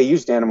I think they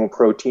used animal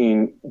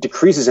protein,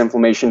 decreases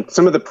inflammation.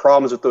 Some of the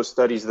problems with those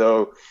studies,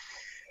 though,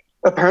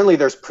 apparently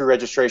there's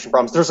pre-registration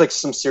problems. There's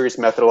some serious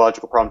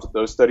methodological problems with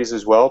those studies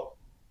as well.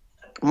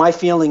 My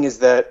feeling is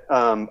that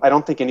I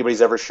don't think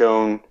anybody's ever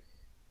shown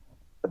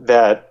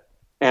that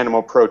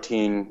animal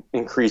protein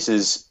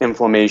increases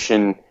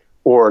inflammation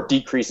or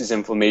decreases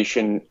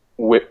inflammation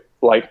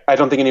I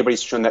don't think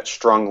anybody's shown that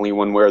strongly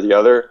one way or the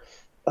other.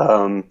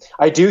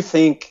 I do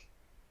think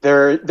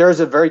there's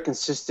a very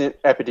consistent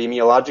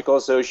epidemiological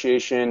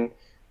association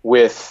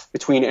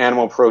between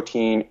animal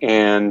protein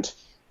and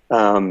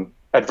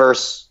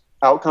adverse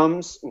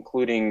outcomes,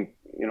 including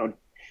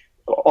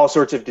all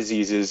sorts of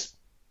diseases.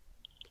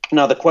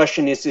 Now the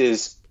question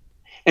is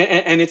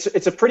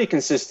it's a pretty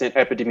consistent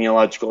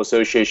epidemiological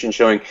association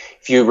showing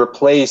if you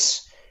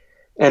replace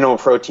animal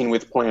protein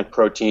with plant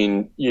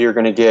protein, you're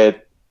going to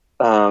get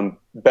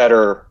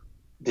better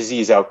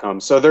disease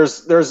outcomes. So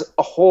there's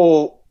a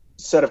whole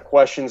set of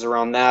questions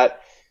around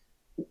that.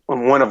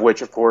 One of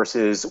which, of course,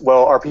 is,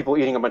 well, are people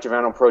eating a bunch of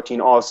animal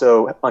protein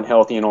also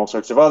unhealthy in all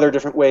sorts of other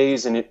different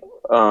ways? And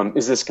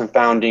is this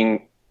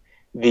confounding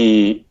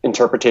the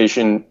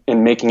interpretation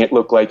and making it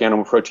look like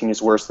animal protein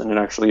is worse than it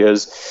actually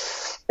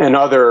is? And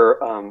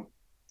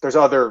there's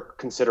other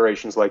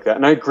considerations like that.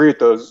 And I agree with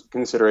those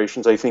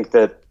considerations. I think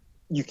that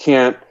you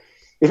can't,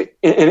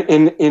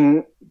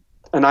 in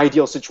an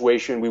ideal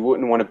situation, we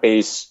wouldn't want to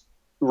base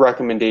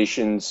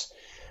recommendations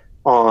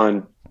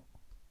on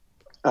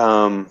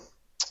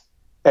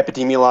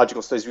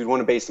epidemiological studies. We'd want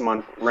to base them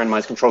on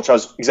randomized controlled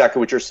trials. Exactly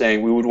what you're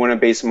saying. We would want to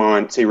base them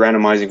on, say,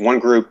 randomizing one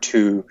group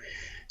to,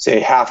 say,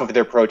 half of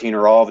their protein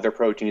or all of their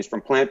protein is from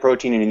plant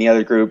protein, and in the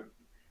other group,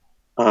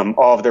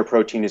 all of their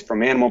protein is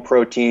from animal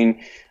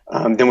protein.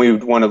 Then we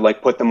would want to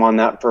put them on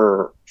that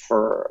for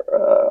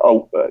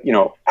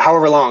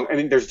however long. I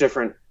mean, there's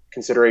different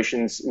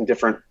considerations and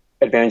different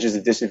advantages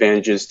and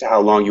disadvantages to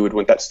how long you would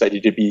want that study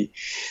to be.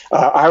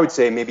 I would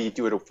say maybe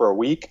do it for a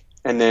week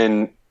and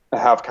then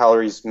have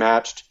calories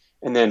matched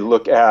and then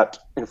look at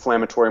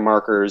inflammatory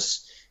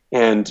markers.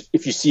 And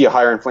if you see a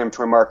higher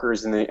inflammatory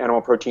markers in the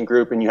animal protein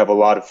group and you have a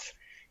lot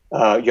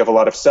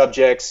of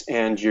subjects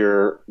and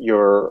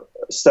your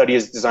study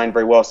is designed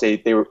very well,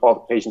 say all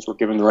the patients were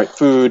given the right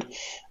food,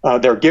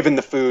 they're given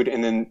the food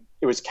and then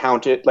it was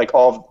counted, like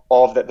all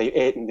of that they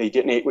ate and they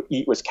didn't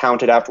eat was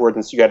counted afterwards,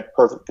 and so you had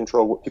perfect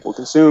control of what people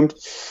consumed.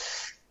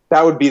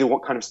 That would be the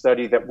one kind of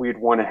study that we'd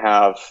want to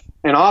have.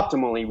 And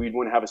optimally, we'd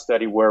want to have a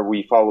study where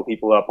we follow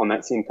people up on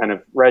that same kind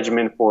of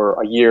regimen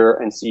for a year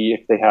and see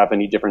if they have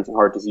any difference in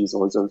heart disease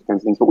or those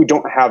kinds of things. But we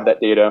don't have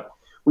that data.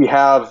 We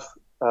have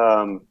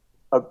a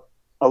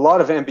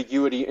lot of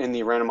ambiguity in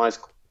the randomized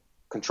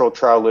controlled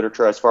trial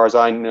literature as far as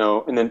I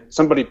know. And then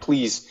somebody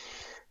please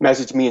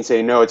message me and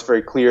say, no, it's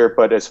very clear.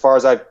 But as far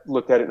as I've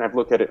looked at it, and I've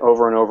looked at it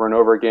over and over and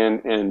over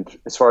again, and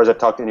as far as I've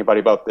talked to anybody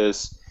about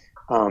this,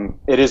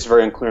 it is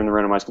very unclear in the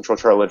randomized controlled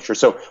trial literature.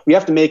 So we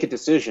have to make a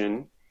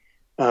decision,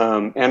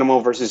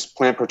 animal versus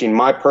plant protein.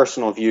 My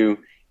personal view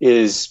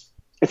is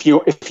if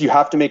you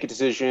have to make a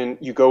decision,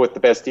 you go with the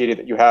best data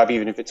that you have,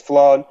 even if it's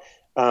flawed.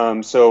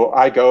 So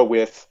I go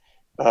with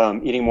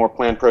eating more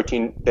plant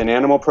protein than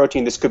animal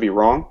protein. This could be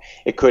wrong.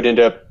 It could end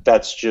up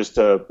that's just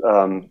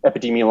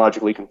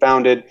epidemiologically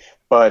confounded.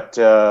 But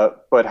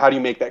how do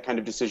you make that kind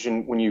of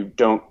decision when you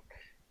don't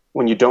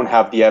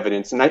have the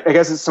evidence? And I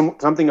guess it's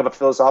something of a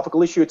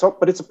philosophical issue.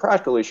 But it's a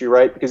practical issue,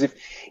 right? Because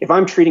if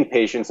I'm treating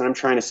patients and I'm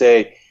trying to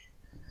say,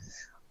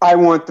 I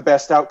want the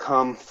best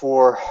outcome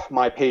for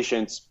my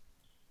patients,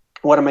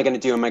 what am I going to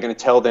do? Am I going to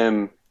tell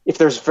them, if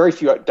there's very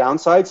few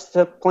downsides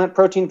to plant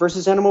protein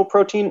versus animal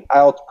protein,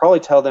 I'll probably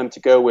tell them to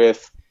go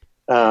with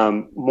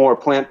more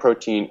plant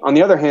protein. On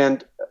the other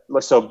hand,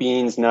 so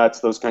beans, nuts,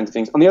 those kinds of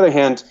things. On the other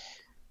hand,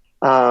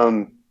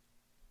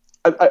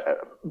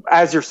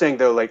 as you're saying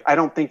though, like I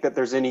don't think that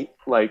there's any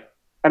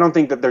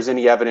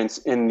evidence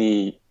in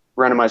the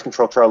randomized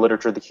controlled trial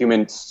literature, the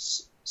human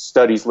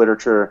studies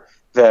literature,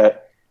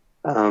 that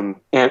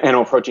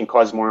animal protein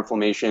causes more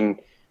inflammation.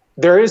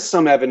 There is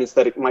some evidence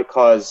that it might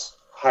cause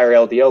higher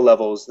LDL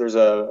levels. There's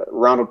a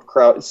Ronald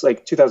Kraus, it's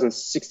like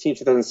 2016,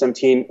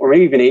 2017, or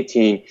maybe even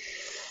 18.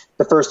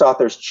 The first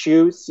author is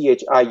Chiu,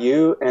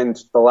 C-H-I-U, and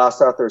the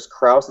last author is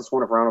Kraus. It's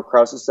one of Ronald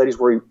Kraus's studies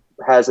where he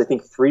has, I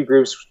think, 3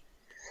 groups.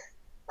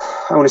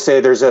 I want to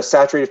say there's a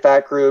saturated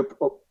fat group.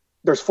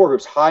 There's 4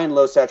 groups, high and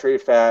low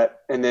saturated fat,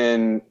 and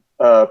then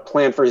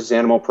plant versus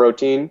animal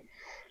protein.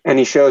 And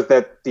he shows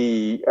that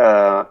the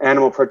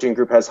animal protein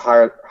group tends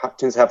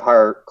to have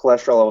higher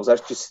cholesterol levels.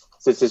 That's just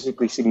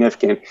statistically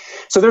significant.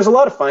 So there's a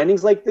lot of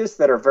findings like this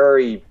that are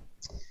very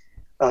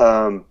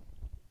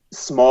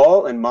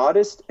small and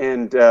modest,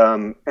 and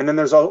then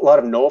there's a lot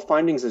of null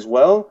findings as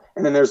well,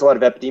 and then there's a lot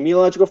of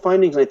epidemiological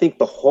findings. And I think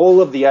the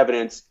whole of the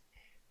evidence,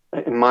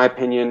 in my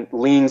opinion,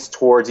 leans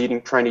towards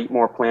trying to eat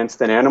more plants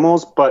than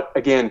animals. But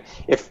again,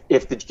 if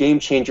the game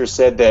changer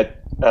said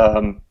that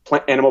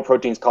animal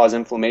proteins cause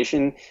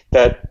inflammation,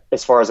 that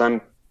as far as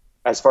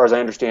I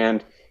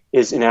understand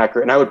is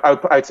inaccurate. And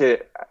I'd say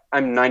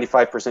I'm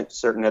 95%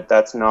 certain that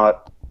that's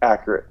not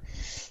accurate.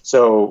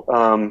 So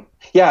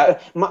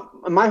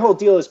my whole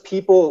deal is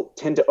people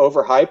tend to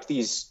overhype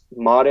these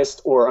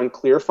modest or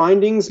unclear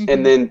findings, mm-hmm.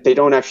 and then they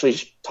don't actually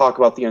talk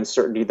about the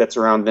uncertainty that's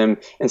around them.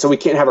 And so we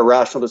can't have a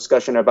rational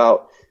discussion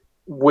about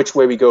which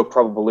way we go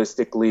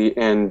probabilistically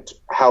and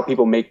how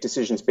people make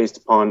decisions based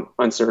upon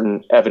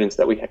uncertain evidence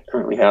that we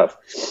currently have.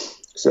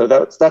 So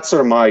that's sort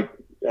of my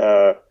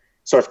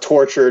sort of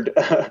tortured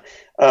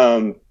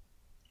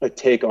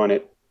take on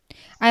it.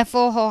 I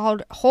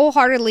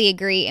wholeheartedly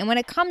agree. And when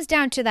it comes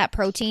down to that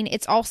protein,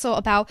 it's also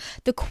about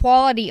the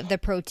quality of the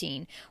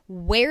protein.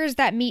 Where's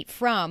that meat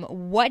from?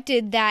 What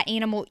did that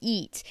animal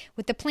eat?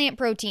 With the plant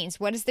proteins,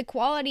 what is the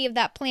quality of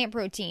that plant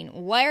protein?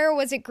 Where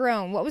was it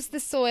grown? What was the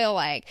soil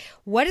like?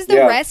 What does the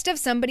rest of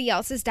somebody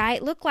else's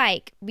diet look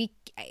like?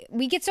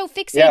 We get so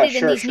fixated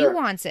in these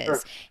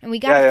nuances, and we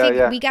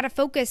gotta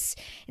focus.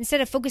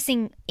 Instead of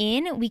focusing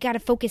in, we gotta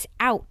focus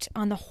out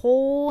on the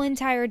whole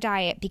entire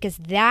diet, because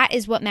that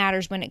is what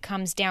matters when it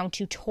comes down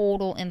to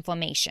total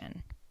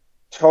inflammation.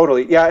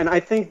 Totally, yeah, and I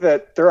think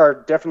that there are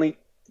definitely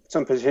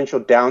some potential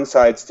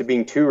downsides to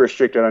being too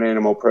restricted on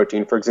animal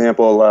protein. For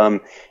example,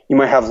 you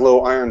might have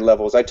low iron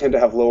levels. I tend to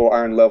have low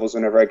iron levels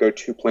whenever I go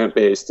too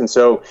plant-based, and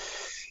so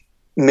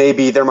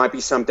maybe there might be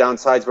some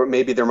downsides, but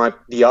maybe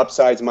the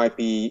upsides might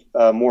be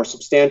more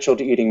substantial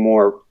to eating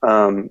more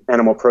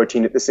animal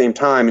protein at the same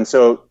time. And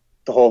so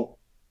the whole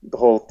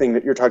thing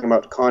that you're talking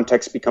about,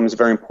 context, becomes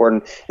very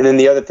important. And then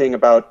the other thing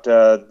about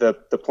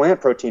the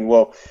plant protein,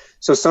 well,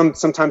 so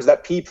sometimes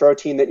that pea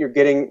protein that you're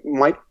getting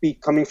might be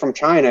coming from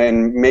China,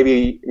 and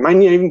maybe it might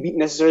not even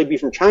necessarily be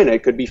from China.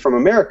 It could be from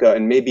America,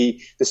 and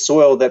maybe the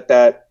soil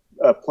that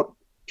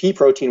pea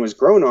protein was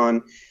grown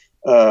on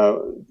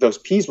those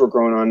peas were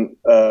grown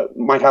on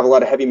might have a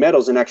lot of heavy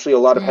metals, and actually a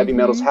lot of heavy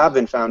metals have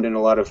been found in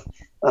a lot of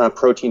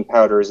protein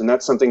powders, and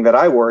that's something that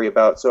I worry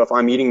about. So if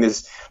I'm eating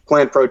this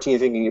plant protein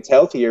thinking it's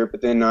healthier,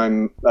 but then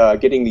I'm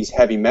getting these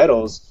heavy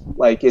metals,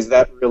 like, is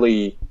that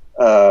really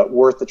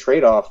worth the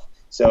trade-off?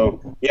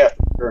 So yeah,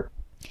 for sure.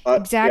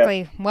 Exactly.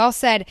 Yeah. Well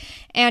said.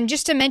 And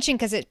just to mention,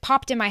 because it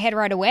popped in my head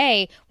right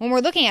away, when we're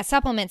looking at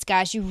supplements,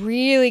 guys, you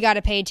really got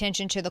to pay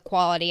attention to the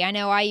quality. I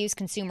know I use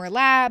Consumer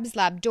Labs,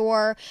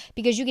 Labdoor,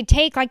 because you can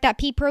take like that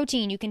pea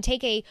protein, you can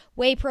take a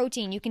whey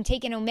protein, you can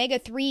take an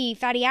omega-3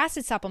 fatty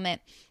acid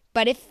supplement.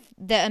 But if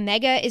the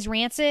omega is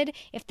rancid,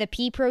 if the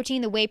pea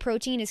protein, the whey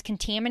protein is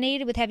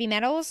contaminated with heavy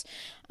metals,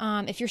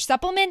 if your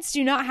supplements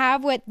do not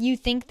have what you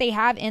think they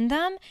have in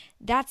them,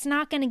 that's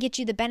not going to get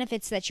you the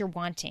benefits that you're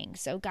wanting.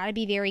 So got to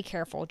be very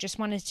careful. Just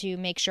wanted to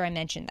make sure I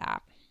mentioned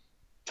that.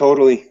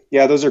 Totally.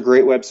 Yeah, those are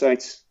great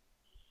websites.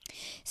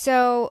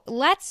 So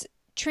let's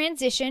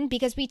transition,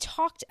 because we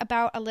talked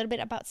about a little bit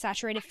about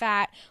saturated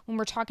fat when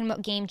we're talking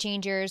about game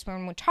changers,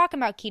 when we're talking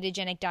about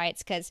ketogenic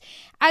diets, because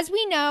as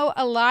we know,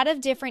 a lot of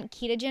different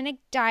ketogenic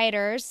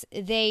dieters,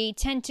 they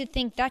tend to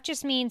think that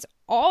just means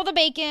all the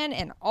bacon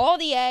and all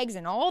the eggs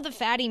and all the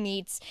fatty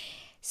meats.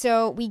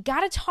 So we got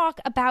to talk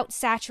about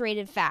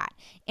saturated fat.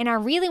 And I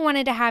really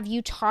wanted to have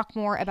you talk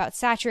more about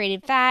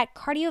saturated fat,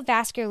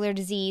 cardiovascular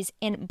disease,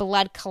 and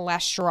blood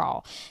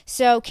cholesterol.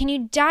 So can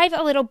you dive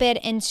a little bit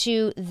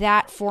into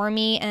that for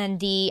me, and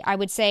the, I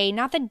would say,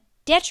 not the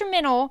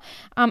detrimental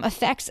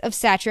effects of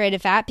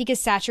saturated fat, because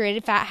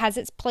saturated fat has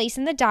its place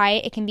in the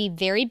diet. It can be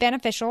very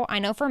beneficial. I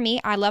know for me,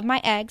 I love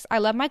my eggs. I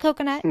love my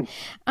coconut.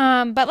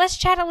 But let's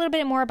chat a little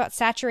bit more about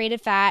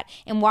saturated fat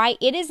and why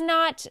it is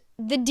not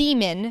the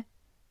demon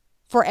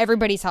for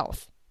everybody's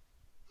health.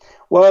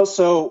 Well,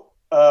 so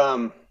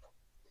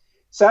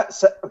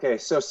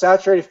so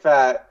saturated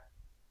fat,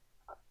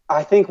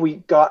 I think we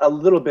got a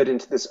little bit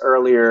into this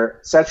earlier.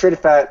 Saturated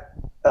fat,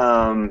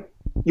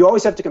 you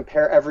always have to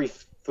compare every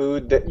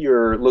food that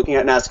you're looking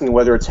at and asking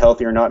whether it's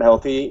healthy or not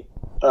healthy.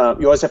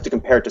 You always have to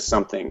compare it to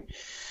something.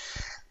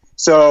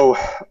 So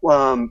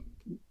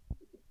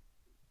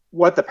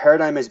what the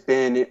paradigm has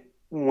been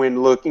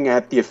when looking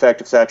at the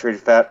effect of saturated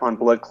fat on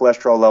blood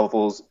cholesterol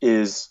levels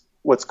is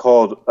what's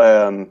called,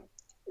 I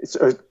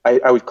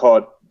would call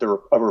it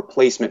a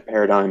replacement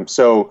paradigm.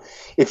 So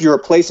if you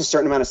replace a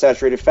certain amount of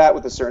saturated fat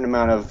with a certain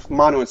amount of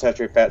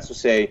monounsaturated fat, so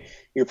say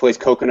you replace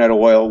coconut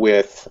oil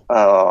with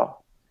olive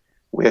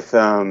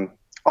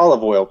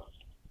oil,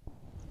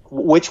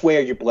 which way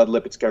are your blood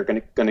lipids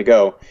going to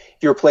go? If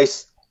you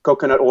replace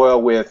coconut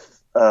oil with,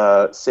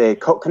 say,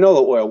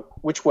 canola oil,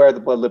 which way are the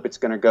blood lipids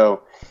going to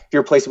go? If you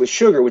replace it with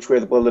sugar, which way are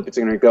the blood lipids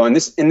going to go? And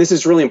this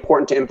is really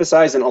important to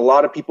emphasize, and a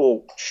lot of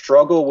people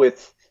struggle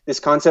with this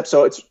concept.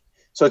 So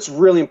it's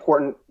really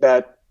important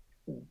that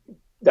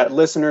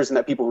listeners and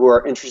that people who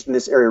are interested in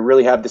this area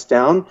really have this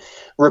down.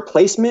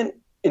 Replacement,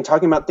 in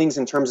talking about things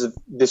in terms of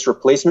this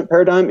replacement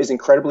paradigm, is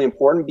incredibly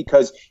important,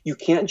 because you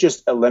can't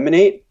just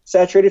eliminate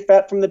saturated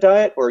fat from the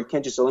diet, or you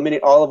can't just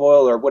eliminate olive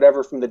oil or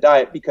whatever from the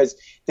diet, because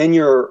then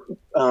you're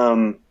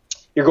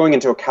going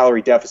into a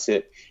calorie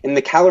deficit, and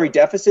the calorie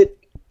deficit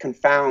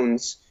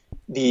confounds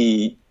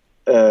the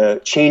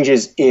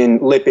changes in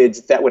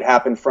lipids that would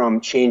happen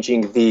from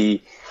changing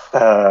the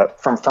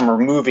from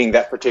removing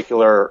that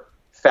particular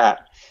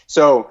fat.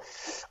 So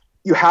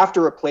you have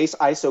to replace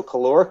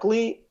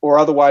isocalorically, or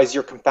otherwise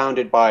you're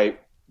confounded by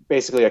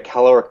basically a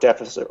caloric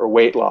deficit or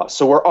weight loss.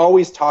 So we're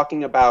always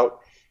talking about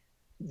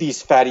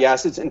these fatty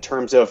acids in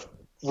terms of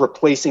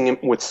replacing them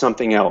with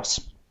something else.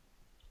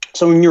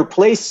 So when you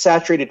replace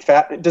saturated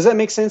fat, does that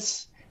make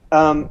sense,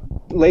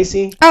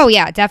 Lacey? Oh,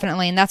 yeah,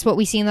 definitely. And that's what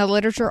we see in the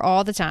literature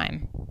all the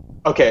time.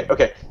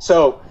 Okay.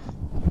 So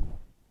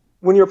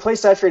when you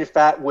replace saturated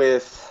fat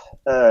with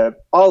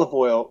olive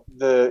oil,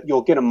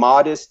 you'll get a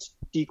modest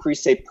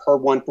decrease, say, per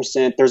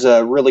 1%. There's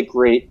a really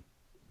great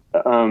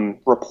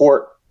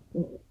report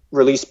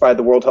released by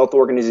the World Health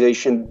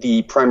Organization.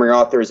 The primary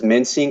author is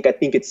Mensink. I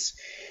think it's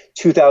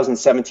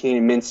 2017,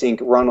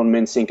 and Ronald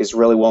Mensink is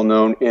really well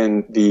known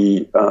in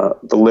the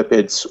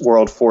lipids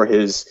world for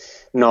his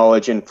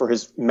knowledge and for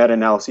his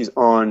meta-analyses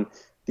on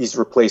these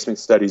replacement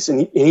studies.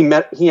 And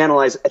he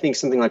analyzed, I think,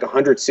 something like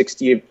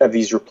 160 of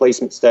these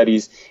replacement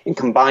studies and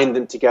combined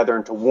them together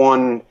into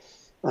one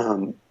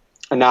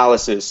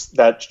analysis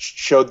that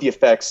showed the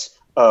effects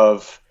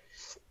of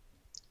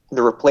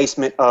the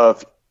replacement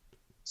of,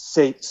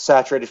 say,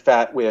 saturated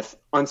fat with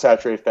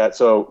unsaturated fat.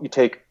 So you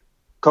take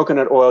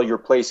coconut oil, you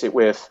replace it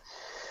with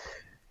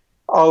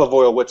olive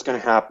oil, what's going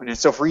to happen? And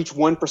so for each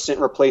 1%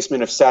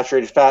 replacement of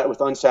saturated fat with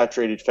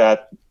unsaturated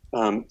fat,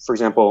 for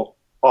example,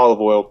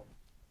 olive oil,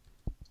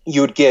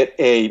 you would get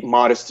a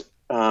modest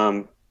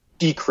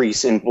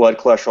decrease in blood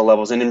cholesterol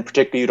levels. And in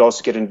particular, you'd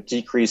also get a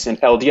decrease in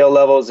LDL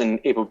levels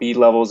and ApoB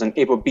levels. And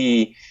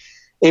ApoB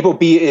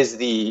is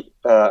the,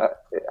 I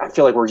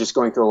feel like we're just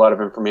going through a lot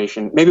of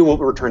information. Maybe we'll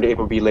return to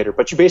ApoB later,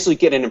 but you basically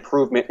get an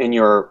improvement in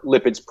your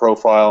lipids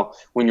profile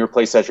when you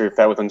replace saturated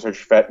fat with unsaturated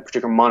fat, in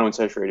particular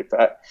monounsaturated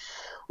fat.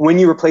 When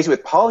you replace it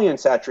with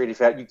polyunsaturated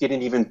fat, you get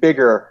an even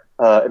bigger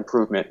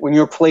improvement. When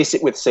you replace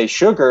it with, say,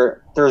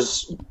 sugar,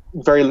 there's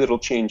very little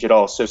change at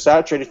all. So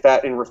saturated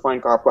fat and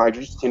refined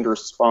carbohydrates tend to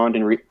respond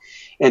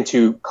and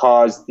to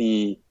cause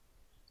the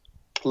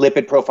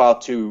lipid profile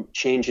to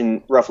change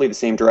in roughly the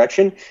same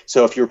direction.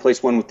 So if you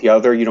replace one with the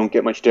other, you don't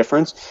get much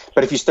difference.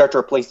 But if you start to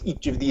replace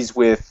each of these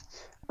with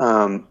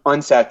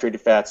unsaturated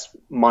fats,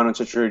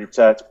 monounsaturated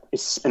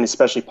fats, and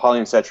especially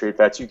polyunsaturated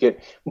fats, you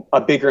get a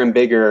bigger and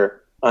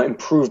bigger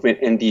improvement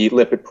in the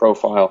lipid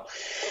profile.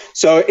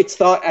 So it's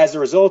thought as a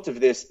result of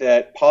this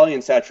that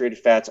polyunsaturated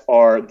fats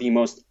are the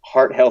most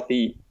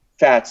heart-healthy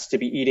fats to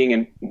be eating,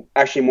 and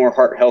actually more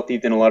heart-healthy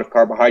than a lot of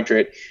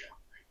carbohydrate.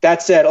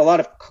 That said, a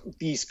lot of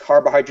these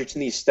carbohydrates in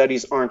these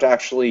studies aren't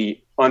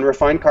actually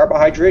unrefined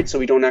carbohydrates, so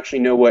we don't actually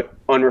know what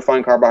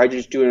unrefined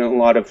carbohydrates do in a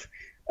lot of,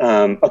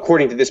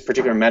 according to this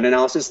particular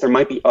meta-analysis. There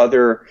might be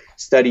other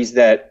studies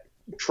that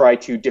try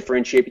to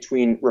differentiate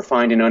between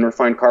refined and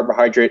unrefined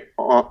carbohydrate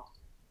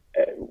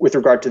with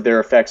regard to their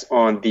effects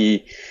on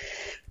the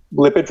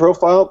lipid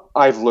profile.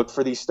 I've looked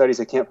for these studies.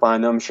 I can't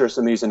find them. I'm sure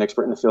somebody who's an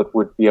expert in the field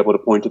would be able to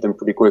point to them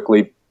pretty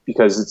quickly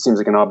because it seems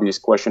like an obvious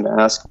question to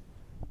ask.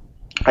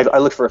 I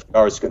looked for a few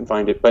hours, couldn't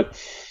find it. But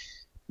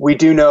we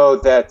do know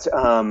that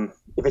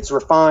if it's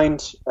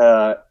refined,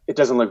 it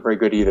doesn't look very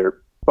good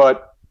either.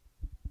 But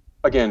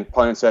again,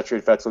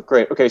 polyunsaturated fats look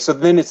great. Okay, so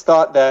then it's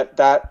thought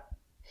that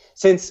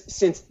since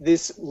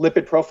this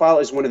lipid profile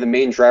is one of the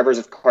main drivers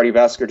of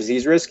cardiovascular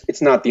disease risk,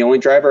 it's not the only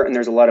driver, and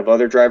there's a lot of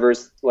other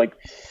drivers like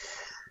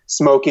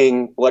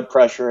smoking, blood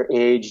pressure,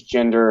 age,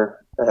 gender,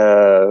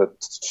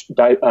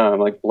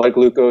 like blood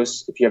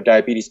glucose. If you have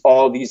diabetes,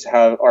 all of these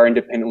are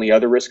independently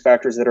other risk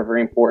factors that are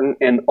very important,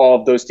 and all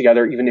of those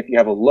together, even if you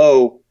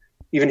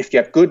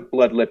have good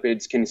blood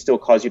lipids, can still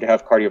cause you to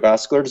have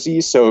cardiovascular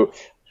disease. So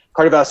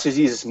cardiovascular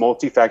disease is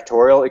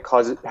multifactorial.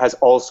 It has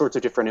all sorts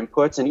of different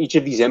inputs, and each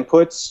of these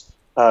inputs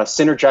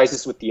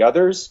synergizes with the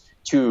others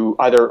to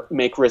either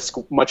make risk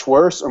much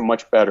worse or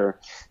much better.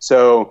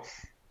 So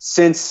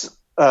since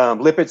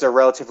lipids are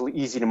relatively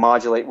easy to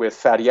modulate with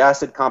fatty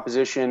acid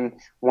composition,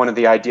 one of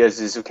the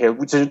ideas is, okay,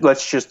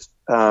 let's just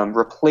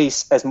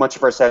replace as much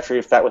of our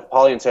saturated fat with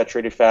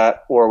polyunsaturated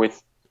fat or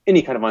with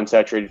any kind of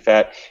unsaturated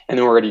fat, and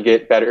then we're going to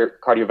get better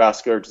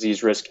cardiovascular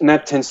disease risk. And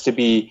that tends to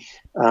be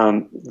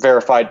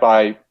verified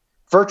by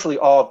virtually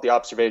all of the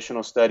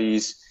observational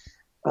studies.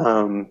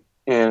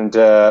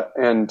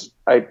 And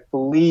I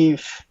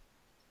believe,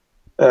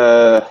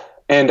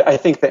 and I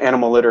think the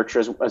animal literature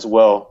as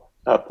well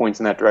points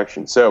in that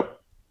direction. So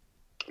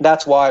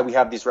that's why we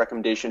have these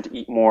recommendations to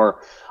eat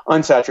more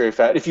unsaturated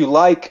fat. If you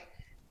like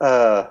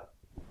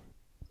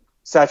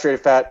saturated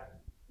fat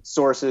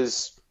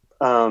sources,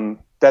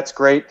 that's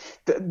great.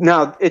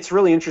 Now, it's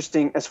really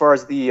interesting as far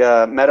as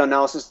the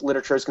meta-analysis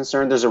literature is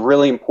concerned. There's a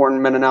really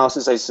important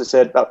meta-analysis, as I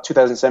said, about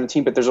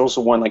 2017, but there's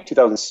also one like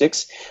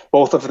 2006.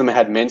 Both of them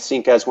had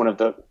Mensink as one of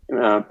the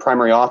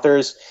primary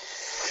authors.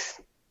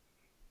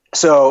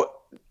 So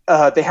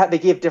they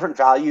gave different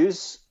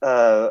values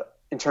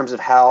in terms of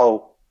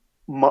how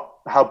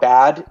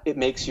bad it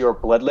makes your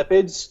blood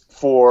lipids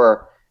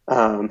for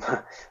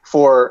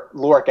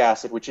lauric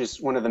acid, which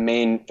is one of the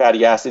main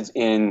fatty acids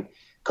in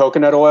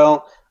coconut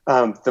oil.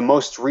 The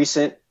most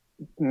recent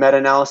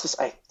meta-analysis,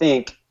 I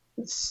think,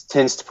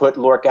 tends to put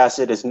lauric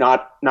acid as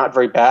not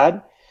very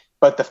bad,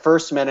 but the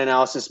first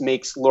meta-analysis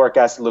makes lauric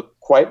acid look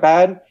quite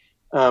bad.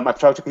 I've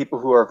talked to people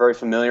who are very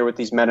familiar with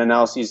these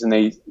meta-analyses,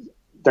 and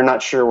they're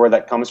not sure where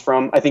that comes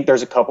from. I think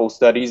there's a couple of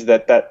studies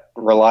that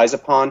relies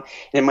upon,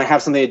 and it might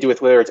have something to do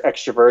with whether it's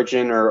extra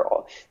virgin or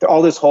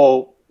all this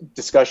whole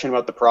discussion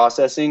about the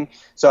processing.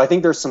 So I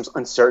think there's some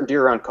uncertainty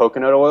around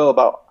coconut oil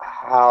about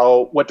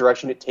what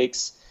direction it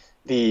takes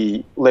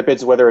the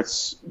lipids, whether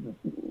it's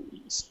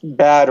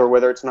bad or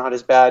whether it's not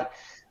as bad.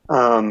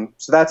 So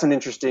that's an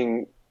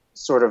interesting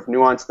sort of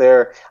nuance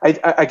there.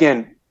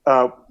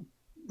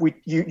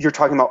 You're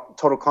talking about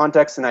total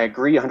context, and I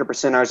agree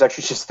 100%. I was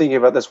actually just thinking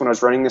about this when I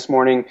was running this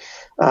morning,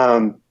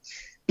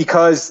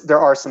 because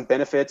there are some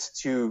benefits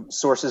to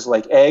sources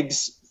like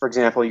eggs. For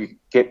example, you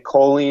get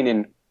choline,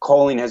 and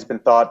choline has been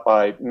thought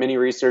by many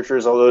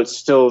researchers, although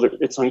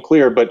it's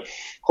unclear, but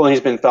choline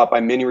has been thought by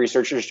many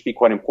researchers to be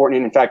quite important.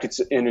 And in fact, it's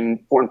an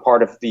important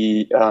part of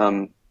the,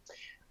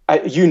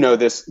 you know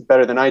this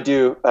better than I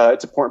do,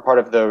 it's an important part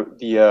of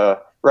the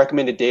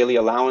recommended daily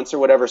allowance or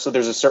whatever. So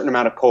there's a certain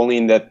amount of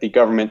choline that the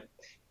government,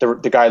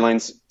 the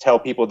guidelines tell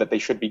people that they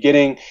should be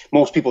getting.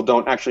 Most people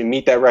don't actually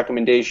meet that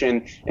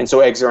recommendation, and so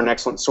eggs are an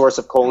excellent source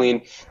of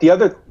choline. The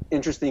other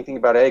interesting thing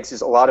about eggs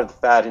is a lot of the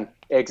fat in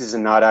eggs is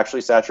not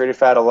actually saturated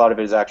fat. A lot of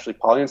it is actually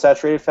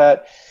polyunsaturated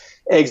fat.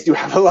 Eggs do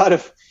have a lot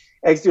of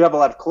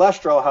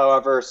cholesterol,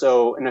 however.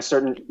 So in a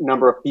certain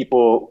number of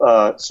people,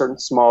 certain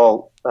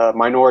small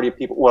minority of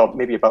people, well,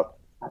 maybe about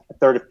a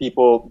third of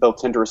people, they'll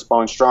tend to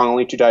respond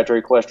strongly to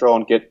dietary cholesterol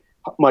and get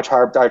much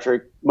higher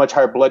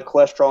blood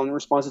cholesterol in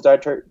response to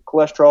dietary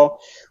cholesterol,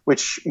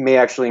 which may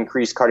actually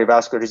increase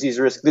cardiovascular disease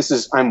risk.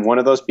 I'm one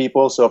of those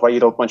people. So if I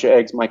eat a bunch of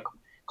eggs, my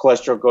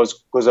cholesterol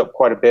goes up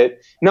quite a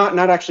bit. Not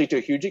actually to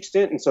a huge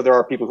extent, and so there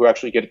are people who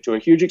actually get it to a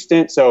huge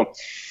extent. So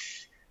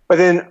But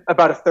then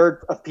about a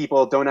third of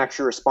people don't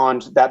actually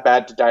respond that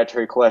bad to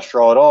dietary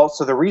cholesterol at all.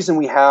 So the reason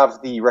we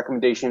have the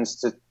recommendations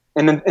to,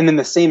 and then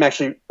the same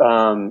actually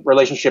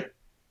relationship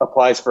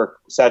applies for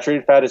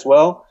saturated fat as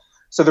well.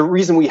 So the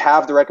reason we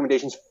have the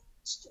recommendations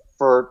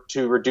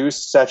to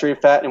reduce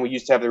saturated fat, and we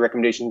used to have the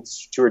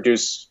recommendations to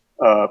reduce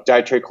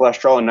dietary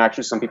cholesterol, and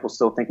actually some people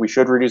still think we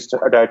should reduce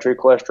our dietary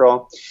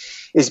cholesterol,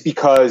 is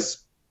because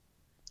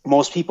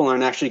most people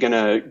aren't actually going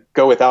to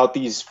go without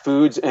these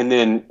foods and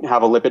then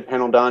have a lipid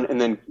panel done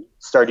and then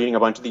start eating a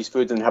bunch of these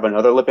foods and have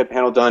another lipid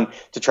panel done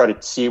to try to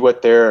see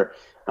what their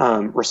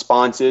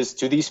response is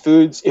to these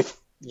foods. If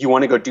you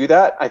want to go do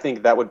that, I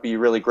think that would be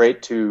really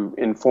great to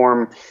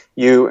inform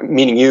you,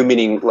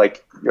 meaning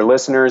like your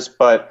listeners.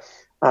 But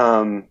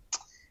but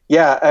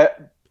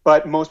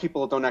most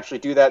people don't actually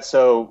do that.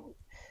 So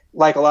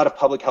like a lot of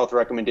public health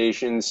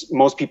recommendations,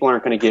 most people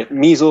aren't going to get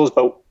measles,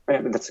 but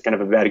that's kind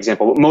of a bad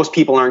example. But most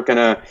people aren't going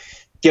to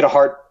get a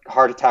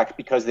heart attack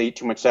because they eat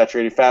too much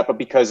saturated fat, but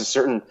because a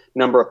certain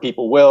number of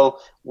people will.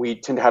 We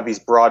tend to have these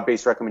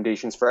broad-based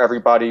recommendations for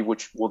everybody,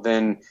 which will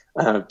then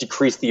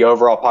decrease the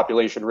overall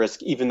population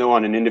risk, even though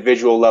on an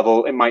individual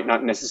level, it might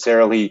not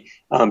necessarily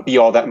be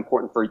all that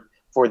important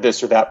for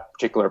this or that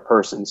particular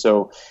person.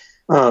 So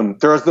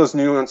there's those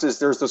nuances,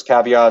 there's those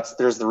caveats,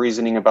 there's the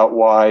reasoning about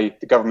why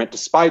the government,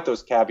 despite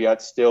those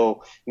caveats,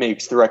 still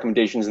makes the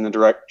recommendations in the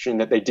direction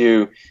that they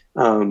do,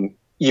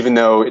 even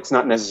though it's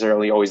not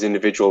necessarily always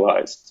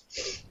individualized.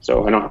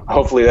 So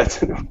hopefully that's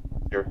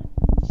clear.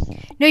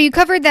 No, you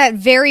covered that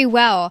very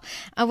well.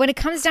 When it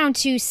comes down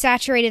to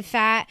saturated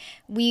fat,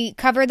 we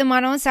covered the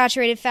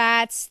monounsaturated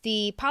fats,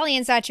 the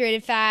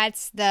polyunsaturated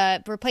fats,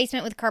 the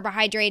replacement with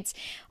carbohydrates.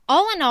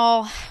 All in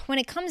all, when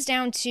it comes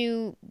down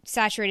to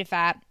saturated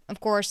fat, of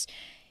course,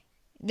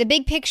 the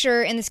big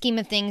picture in the scheme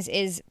of things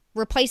is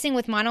replacing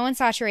with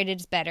monounsaturated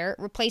is better.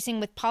 Replacing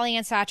with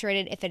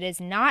polyunsaturated, if it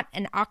is not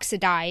an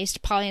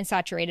oxidized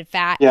polyunsaturated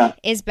fat,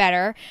 is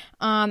better.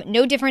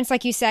 No difference,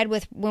 like you said,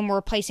 with when we're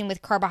replacing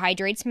with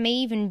carbohydrates, may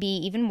even be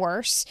even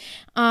worse.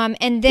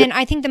 And then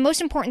I think the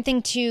most important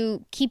thing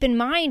to keep in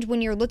mind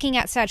when you're looking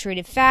at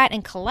saturated fat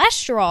and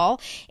cholesterol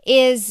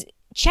is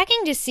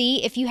checking to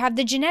see if you have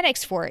the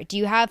genetics for it. Do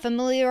you have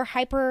familial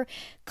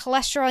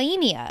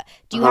hypercholesterolemia?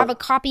 Do you have a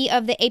copy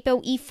of the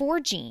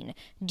ApoE4 gene?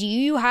 Do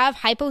you have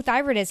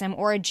hypothyroidism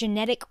or a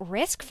genetic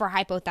risk for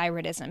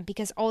hypothyroidism?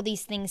 Because all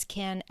these things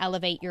can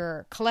elevate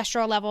your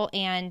cholesterol level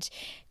and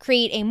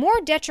create a more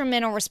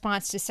detrimental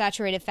response to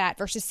saturated fat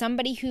versus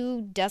somebody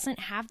who doesn't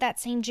have that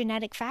same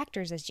genetic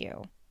factors as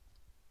you.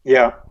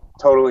 Yeah,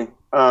 totally.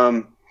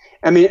 I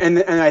mean, and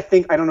I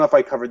think, I don't know if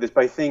I covered this,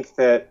 but I think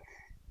that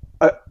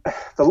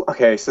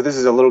okay, so this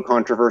is a little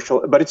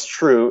controversial, but it's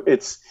true.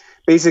 It's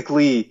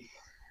basically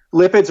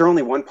lipids are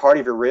only one part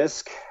of your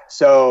risk.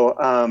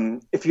 So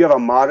if you have a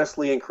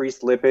modestly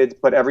increased lipids,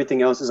 but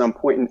everything else is on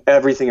point and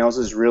everything else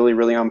is really,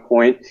 really on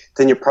point,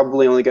 then you're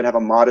probably only going to have a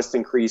modest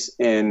increase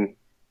in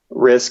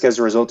risk as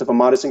a result of a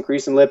modest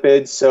increase in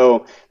lipids.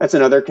 So that's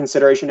another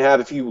consideration to have.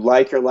 If you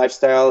like your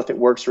lifestyle, if it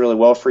works really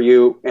well for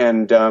you,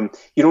 and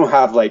you don't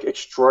have like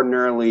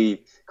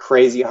extraordinarily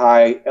crazy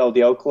high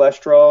LDL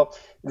cholesterol,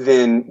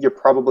 then you're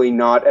probably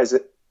not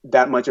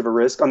that much of a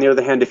risk. On the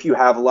other hand, if you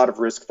have a lot of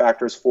risk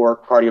factors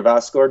for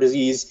cardiovascular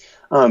disease,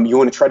 you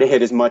want to try to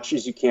hit as much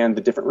as you can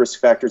the different risk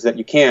factors that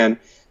you can.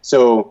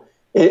 So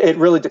it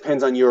really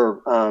depends on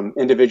your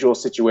individual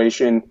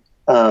situation.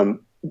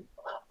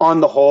 On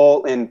the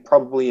whole, and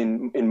probably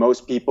in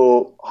most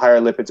people, higher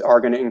lipids are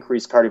going to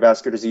increase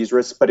cardiovascular disease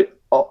risk, but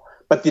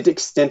the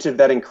extent of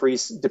that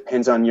increase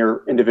depends on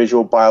your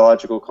individual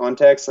biological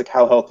context, like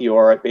how healthy you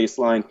are at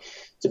baseline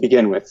to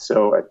begin with.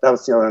 So that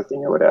was the other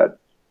thing I would add.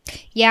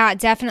 Yeah,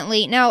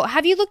 definitely. Now,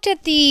 have you looked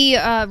at the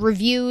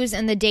reviews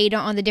and the data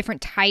on the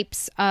different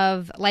types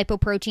of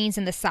lipoproteins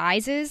and the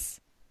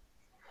sizes?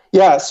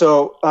 Yeah,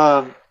 so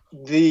the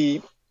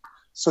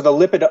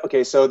lipid.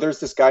 Okay, so there's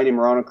this guy named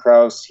Ronald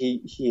Krauss.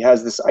 He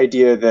has this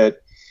idea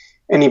that,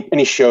 and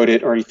he showed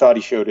it, or he thought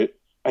he showed it.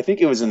 I think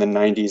it was in the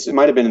 90s. It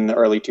might have been in the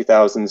early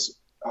 2000s.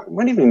 It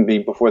might even be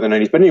before the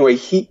 90s. But anyway,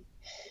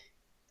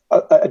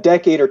 a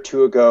decade or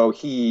two ago,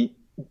 he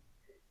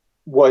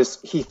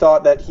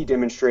thought that he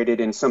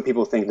demonstrated, and some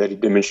people think that he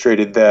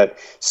demonstrated, that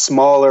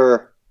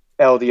smaller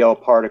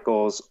LDL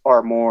particles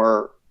are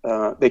more,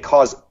 they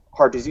cause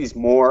heart disease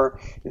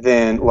more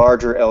than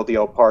larger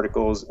LDL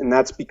particles. And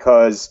that's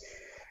because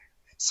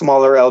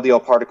smaller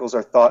LDL particles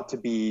are thought to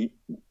be,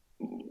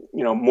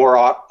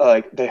 more,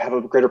 they have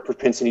a greater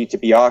propensity to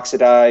be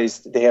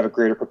oxidized. They have a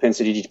greater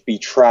propensity to be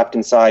trapped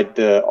inside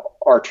the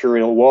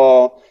arterial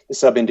wall, the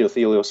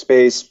subendothelial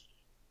space.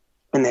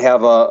 And they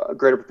have a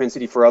greater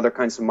propensity for other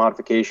kinds of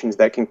modifications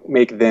that can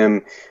make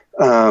them,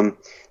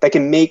 that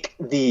can make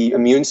the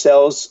immune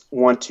cells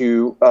want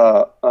to,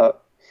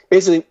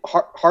 basically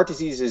heart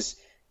disease is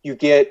you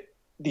get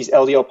these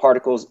LDL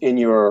particles in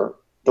the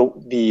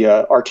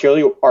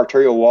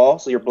arterial wall,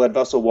 so your blood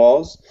vessel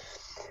walls.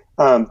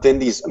 Then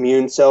these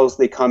immune cells,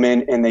 they come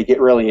in and they get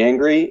really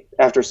angry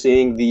after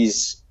seeing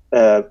these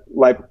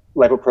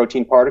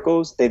lipoprotein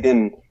particles. They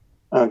then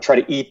try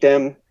to eat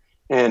them.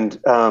 and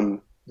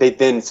they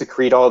then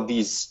secrete all of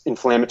these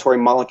inflammatory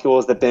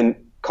molecules that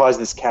then cause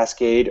this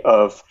cascade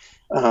of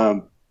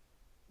the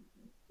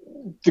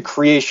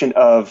creation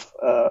of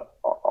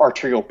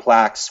arterial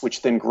plaques,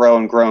 which then grow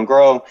and grow and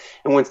grow.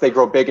 And once they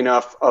grow big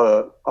enough,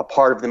 a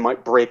part of them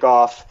might break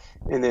off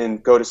and then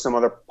go to some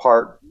other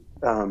part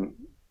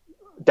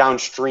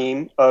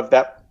downstream of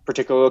that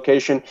particular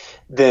location.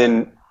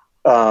 Then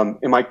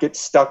it might get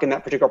stuck in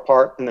that particular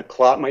part, and the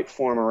clot might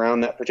form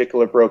around that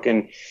particular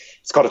broken.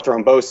 It's called a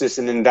thrombosis,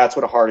 and then that's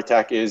what a heart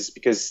attack is,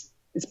 because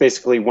it's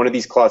basically one of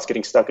these clots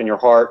getting stuck in your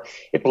heart.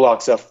 It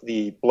blocks off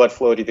the blood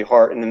flow to the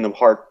heart, and then the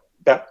heart,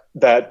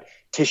 that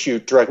tissue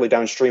directly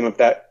downstream of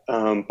that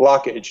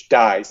blockage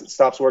dies. It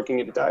stops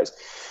working and it dies.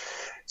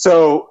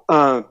 So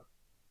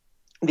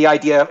the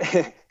idea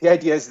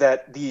is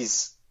that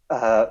these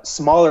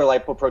smaller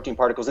lipoprotein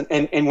particles,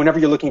 and whenever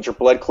you're looking at your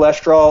blood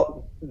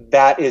cholesterol,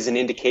 that is an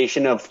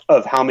indication of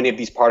how many of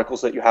these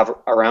particles that you have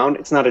around.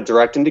 It's not a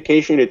direct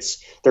indication.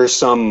 There's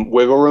some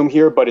wiggle room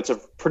here, but it's a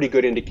pretty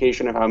good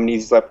indication of how many of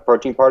these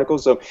lipoprotein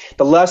particles. So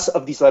the less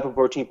of these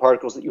lipoprotein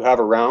particles that you have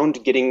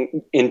around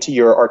getting into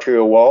your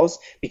arterial walls,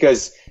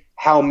 because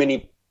how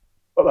many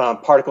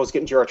particles get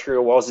into your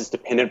arterial walls is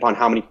dependent upon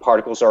how many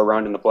particles are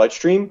around in the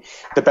bloodstream,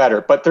 the better.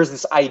 But there's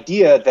this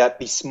idea that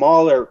the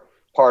smaller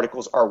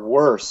particles are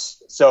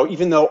worse. So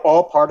even though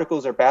all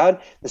particles are bad,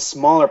 the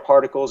smaller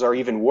particles are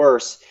even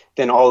worse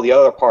than all the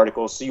other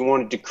particles. So you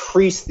want to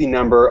decrease the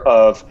number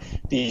of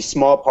the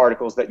small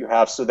particles that you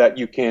have so that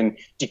you can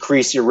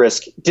decrease your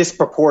risk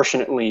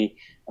disproportionately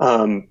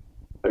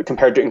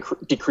compared to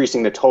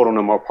decreasing the total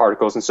number of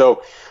particles. And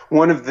so some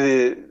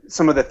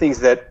of the things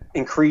that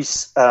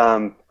increase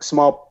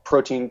small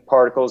protein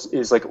particles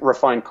is like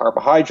refined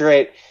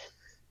carbohydrate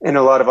and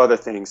a lot of other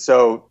things.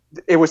 So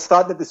it was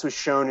thought that this was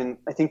shown in,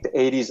 I think, the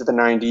 80s or the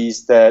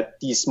 90s, that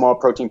these small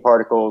protein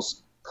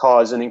particles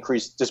cause an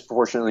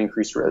disproportionately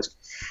increased risk.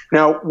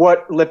 Now,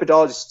 what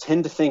lipidologists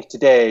tend to think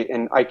today,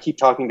 and I keep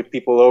talking to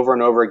people over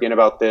and over again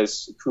about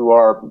this, who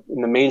are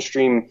in the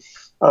mainstream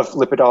of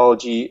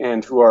lipidology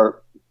and who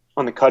are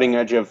on the cutting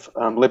edge of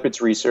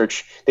lipids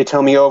research, they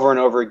tell me over and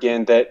over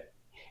again that,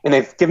 and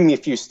they've given me a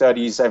few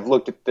studies, I've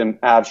looked at the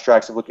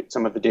abstracts, I've looked at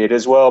some of the data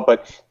as well,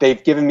 but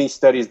they've given me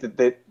studies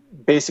that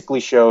basically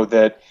show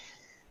that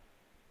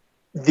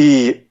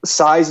the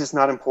size is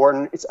not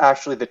important, it's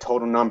actually the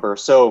total number.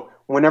 So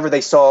whenever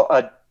they saw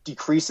a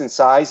decrease in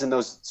size in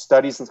those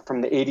studies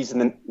from the 80s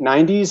and the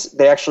 90s,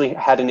 they actually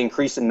had an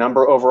increase in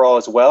number overall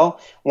as well.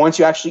 Once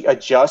you actually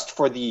adjust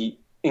for the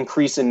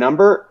increase in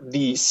number,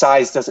 the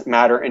size doesn't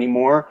matter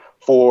anymore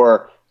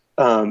for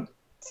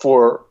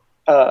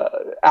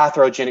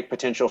atherogenic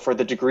potential, for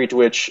the degree to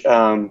which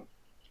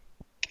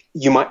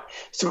you might,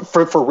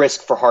 for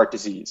risk for heart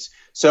disease.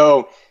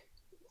 So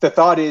the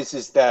thought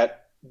is that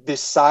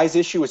this size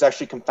issue is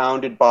actually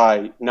confounded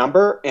by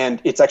number,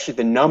 and it's actually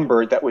the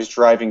number that was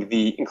driving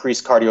the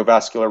increased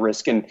cardiovascular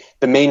risk. And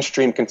the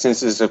mainstream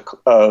consensus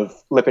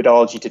of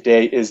lipidology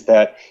today is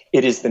that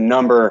it is the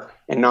number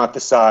and not the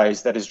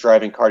size that is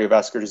driving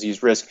cardiovascular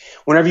disease risk.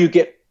 Whenever you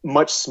get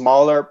much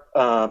smaller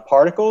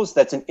particles,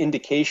 that's an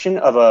indication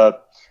of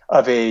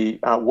a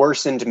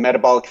worsened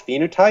metabolic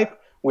phenotype,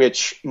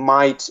 which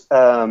might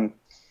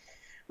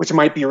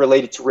be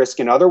related to risk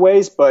in other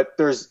ways, but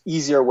there's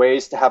easier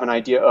ways to have an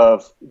idea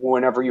of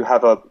whenever you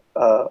have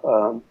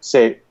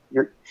say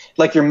you're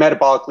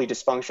metabolically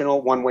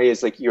dysfunctional. One way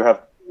is like you have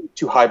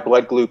too high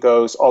blood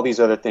glucose, all these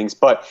other things.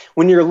 But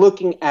when you're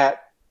looking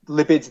at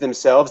lipids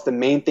themselves, the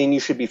main thing you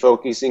should be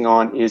focusing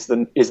on is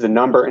the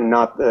number and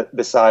not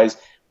the size.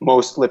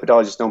 Most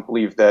lipidologists don't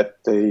believe that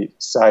the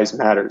size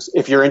matters.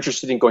 If you're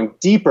interested in going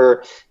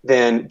deeper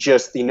than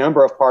just the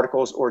number of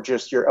particles or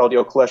just your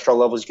LDL cholesterol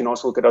levels, you can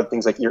also look at other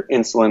things like your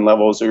insulin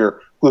levels or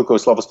your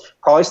glucose levels.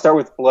 Probably start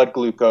with blood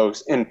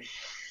glucose. And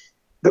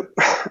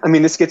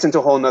this gets into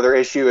a whole nother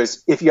issue,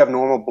 is if you have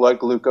normal blood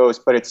glucose,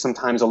 but it's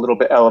sometimes a little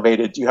bit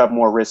elevated, you have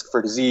more risk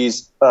for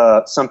disease.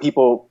 Some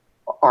people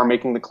are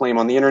making the claim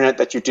on the internet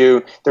that you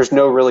do. There's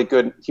no really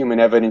good human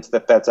evidence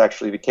that that's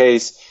actually the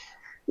case.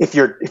 If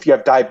you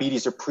have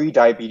diabetes or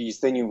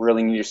pre-diabetes, then you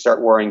really need to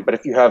start worrying. But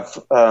if you have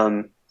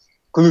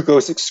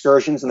glucose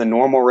excursions in the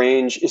normal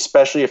range,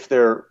 especially if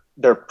they're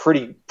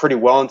pretty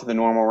well into the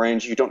normal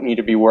range, you don't need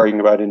to be worrying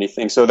about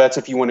anything. So that's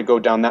if you want to go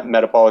down that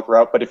metabolic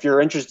route. But if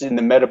you're interested in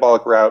the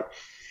metabolic route,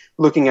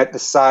 looking at the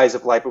size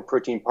of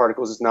lipoprotein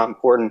particles is not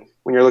important.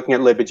 When you're looking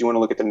at lipids, you want to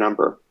look at the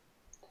number.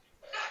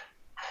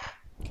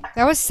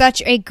 That was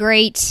such a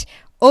great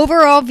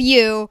overall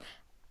view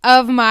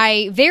of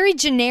my very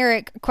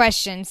generic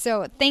question.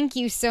 So thank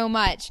you so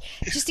much.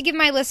 Just to give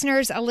my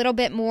listeners a little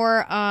bit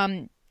more,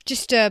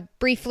 just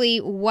briefly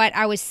what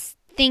I was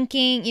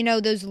thinking,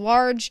 those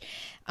large,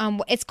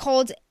 it's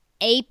called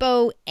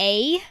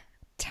ApoA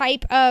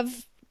type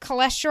of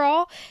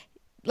cholesterol.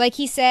 Like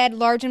he said,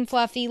 large and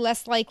fluffy,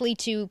 less likely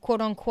to quote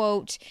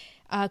unquote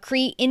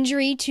create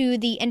injury to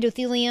the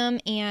endothelium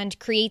and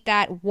create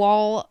that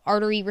wall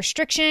artery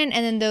restriction.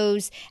 And then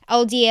those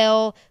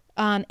LDL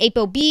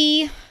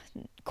ApoB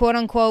quote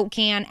unquote,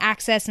 can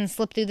access and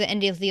slip through the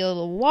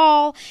endothelial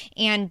wall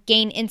and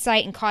gain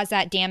insight and cause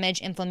that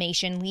damage,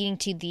 inflammation, leading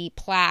to the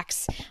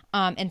plaques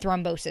and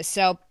thrombosis.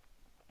 So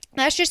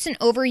that's just an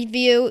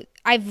overview.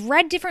 I've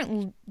read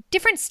different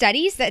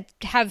studies that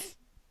have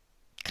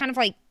kind of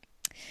like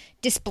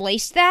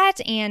displaced that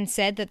and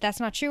said that that's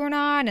not true or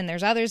not, and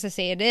there's others that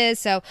say it is.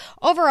 So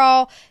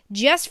overall,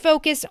 just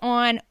focus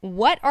on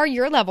what are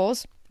your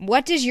levels,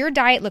 what does your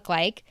diet look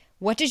like,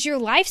 what does your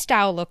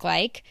lifestyle look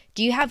like,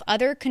 do you have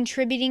other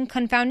contributing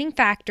confounding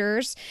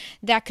factors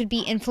that could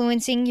be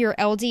influencing your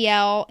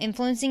LDL,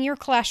 influencing your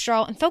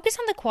cholesterol, and focus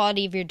on the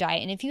quality of your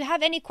diet. And if you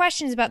have any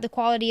questions about the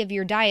quality of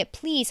your diet,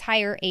 please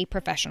hire a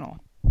professional.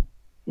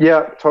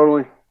 Yeah,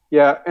 totally.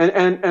 Yeah,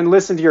 and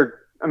listen to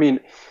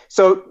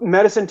so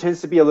medicine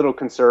tends to be a little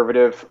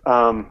conservative.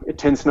 It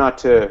tends not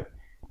to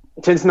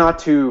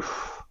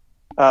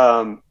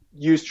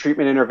use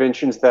treatment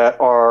interventions that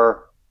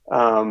are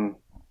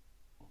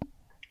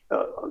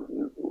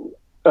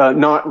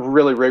not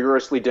really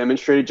rigorously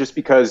demonstrated, just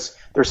because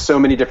there's so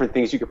many different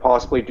things you could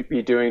possibly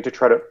be doing to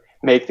try to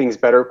make things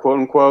better, quote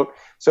unquote.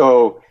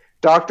 So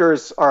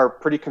doctors are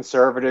pretty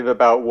conservative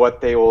about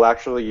what they will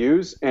actually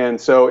use. And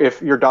so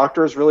if your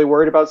doctor is really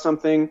worried about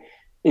something,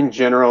 in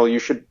general, you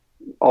should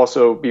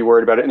also be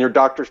worried about it. And your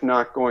doctor's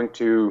not going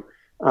to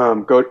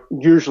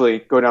usually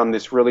go down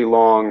this really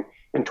long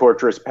and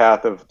torturous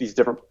path of these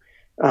different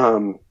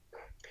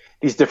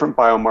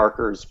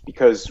biomarkers,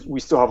 because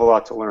we still have a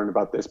lot to learn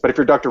about this. But if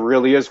your doctor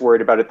really is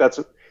worried about it, that's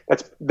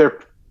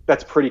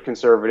pretty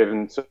conservative,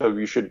 and so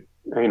you should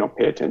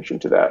pay attention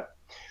to that.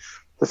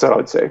 That's what I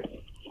would say.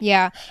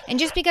 Yeah. And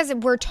just because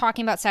we're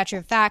talking about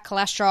saturated fat,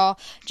 cholesterol,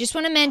 just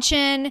want to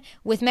mention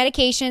with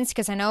medications,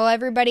 because I know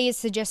everybody is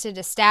suggested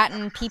a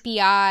statin,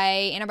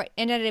 PPI,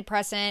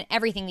 antidepressant,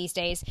 everything these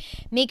days.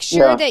 Make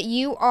sure that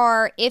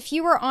if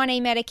you are on a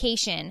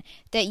medication,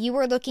 that you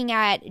are looking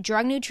at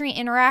drug nutrient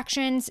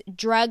interactions,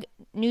 drug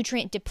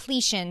nutrient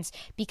depletions,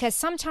 because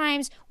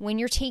sometimes when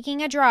you're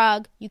taking a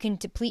drug, you can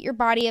deplete your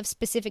body of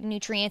specific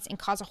nutrients and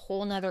cause a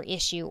whole nother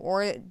issue,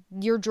 or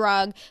your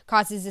drug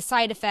causes a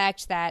side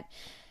effect that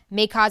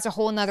may cause a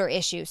whole nother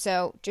issue.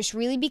 So just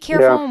really be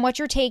careful on what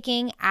you're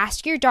taking.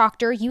 Ask your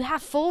doctor. You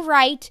have full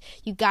right.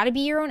 You got to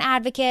be your own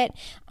advocate,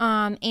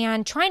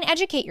 and try and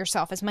educate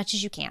yourself as much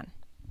as you can.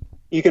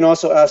 You can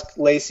also ask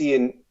Lacey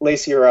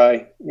or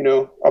I.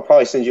 I'll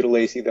probably send you to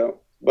Lacey though,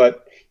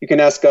 but you can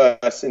ask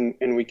us,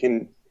 and we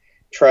can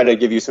try to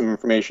give you some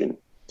information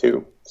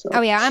too. So.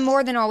 Oh yeah, I'm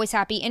more than always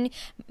happy. And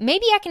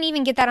maybe I can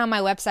even get that on my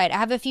website. I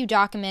have a few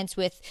documents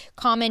with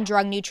common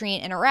drug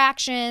nutrient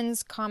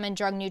interactions, common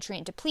drug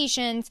nutrient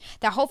depletions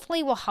that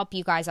hopefully will help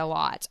you guys a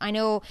lot. I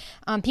know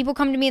people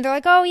come to me and they're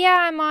like, oh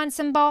yeah, I'm on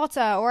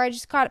Cymbalta, or I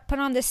just got put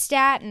on this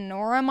statin,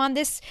 or I'm on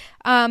this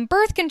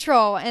birth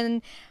control,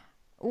 and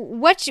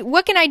what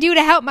can I do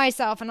to help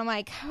myself? And I'm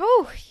like,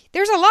 oh,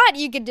 there's a lot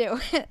you could do.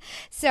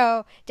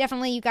 So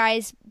definitely you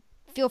guys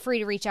feel free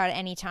to reach out at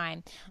any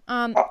time.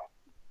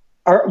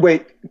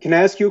 Wait, can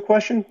I ask you a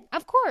question?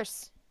 Of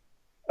course.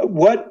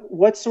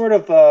 What sort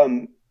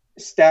of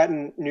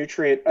statin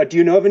nutrient? Do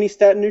you know of any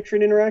statin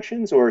nutrient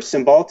interactions, or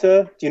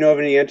Cymbalta? Do you know of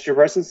any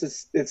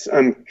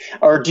antidepressants?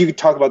 Or do you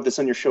talk about this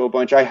on your show a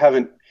bunch? I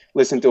haven't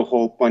listened to a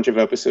whole bunch of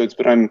episodes,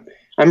 but I'm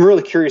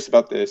really curious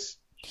about this.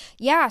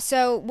 Yeah,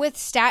 so with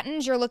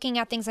statins, you're looking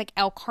at things like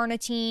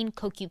L-carnitine,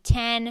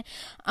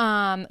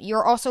 CoQ10.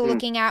 You're also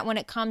looking at, when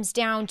it comes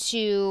down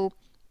to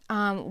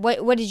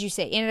what did you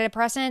say?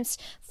 Antidepressants,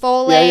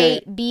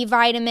 folate, B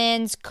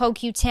vitamins,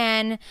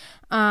 CoQ10,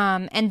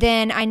 and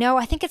then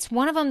I think it's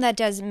one of them that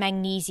does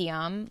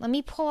magnesium. Let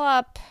me pull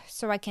up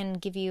so I can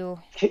give you.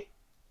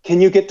 Can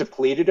you get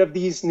depleted of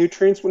these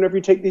nutrients whenever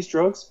you take these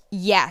drugs?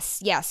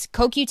 Yes.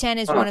 CoQ10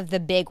 is one of the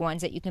big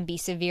ones that you can be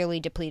severely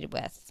depleted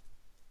with.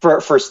 For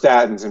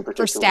statins in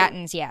particular. For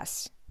statins,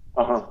 yes.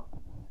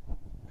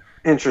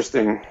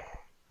 Interesting.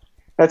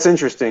 That's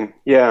interesting.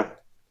 Yeah.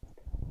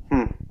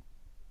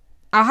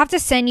 I'll have to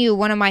send you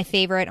one of my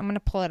favorite. I'm going to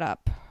pull it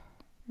up.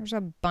 There's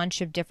a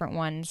bunch of different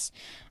ones.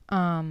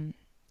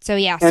 So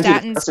yeah,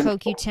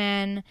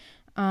 statins,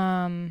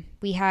 CoQ10.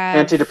 We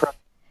have beta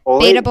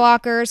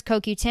blockers,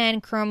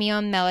 CoQ10,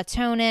 chromium,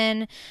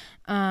 melatonin.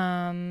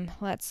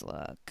 Let's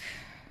look.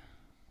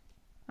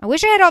 I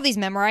wish I had all these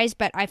memorized,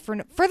 but I for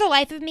the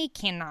life of me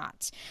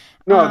cannot.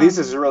 No, this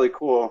is really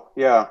cool.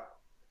 Yeah.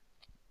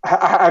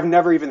 I've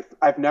not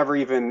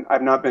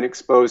been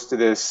exposed to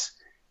this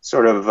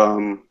sort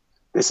of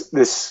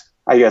this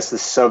I guess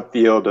this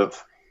subfield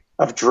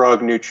of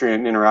drug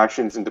nutrient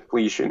interactions and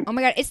depletion. Oh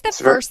my God, it's the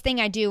first thing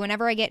I do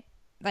whenever I get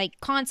like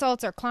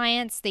consults or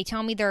clients. They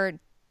tell me they're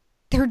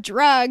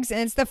drugs,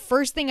 and it's the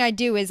first thing I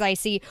do is I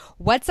see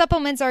what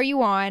supplements are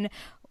you on,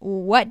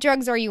 what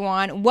drugs are you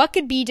on, what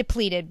could be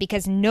depleted,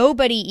 because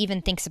nobody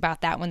even thinks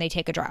about that when they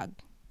take a drug.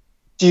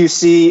 Do you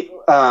see?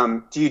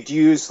 Do you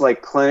use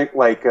like clinic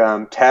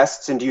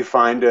tests, and do you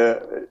find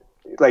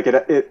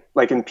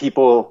like in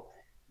people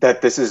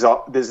that this is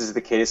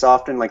the case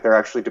often, like they're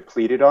actually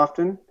depleted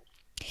often?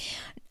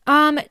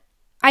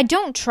 I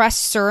don't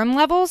trust serum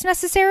levels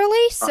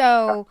necessarily,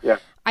 so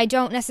I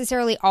don't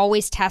necessarily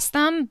always test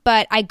them,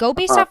 but I go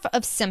based off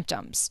of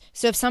symptoms.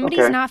 So if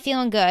somebody's not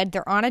feeling good,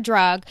 they're on a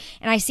drug,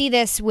 and I see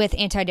this with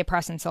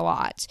antidepressants a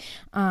lot.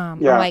 I'm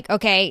like,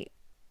 okay,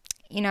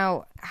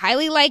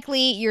 highly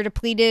likely you're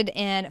depleted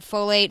in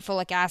folate,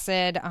 folic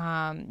acid,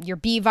 your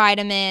B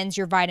vitamins,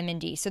 your vitamin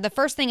D. So the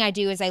first thing I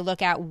do is I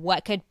look at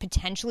what could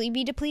potentially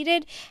be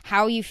depleted.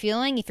 How are you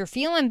feeling? If you're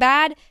feeling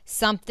bad,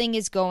 something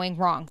is going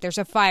wrong. There's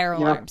a fire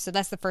alarm. So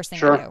that's the first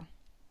thing I do.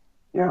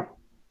 Yeah,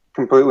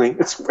 completely.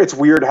 It's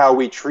weird how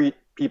we treat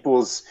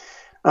people's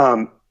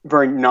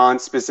very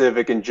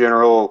non-specific and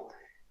general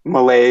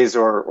malaise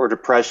or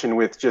depression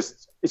with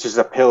it's just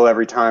a pill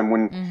every time,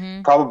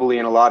 when probably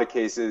in a lot of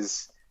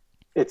cases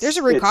there's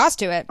a root cause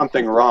to it.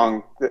 Something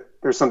wrong.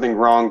 There's something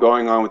wrong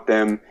going on with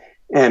them,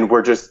 and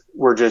we're just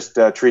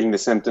treating the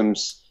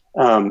symptoms.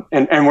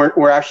 And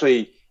we're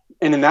actually,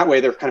 and in that way,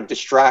 they're kind of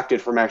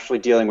distracted from actually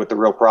dealing with the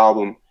real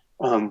problem,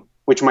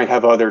 which might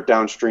have other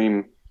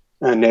downstream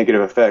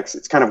negative effects.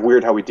 It's kind of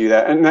weird how we do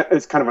that, and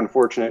it's kind of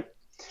unfortunate.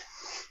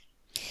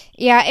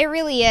 Yeah, it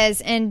really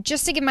is. And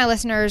just to give my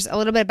listeners a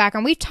little bit of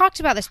background, we've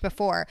talked about this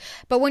before,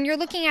 but when you're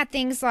looking at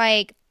things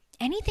like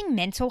anything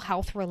mental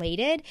health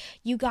related,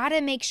 you got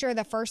to make sure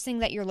the first thing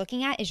that you're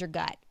looking at is your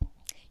gut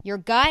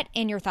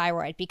and your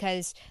thyroid,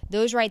 because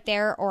those right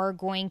there are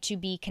going to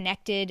be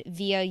connected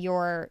via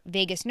your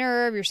vagus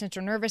nerve, your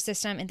central nervous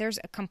system, and there's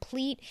a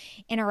complete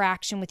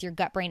interaction with your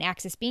gut-brain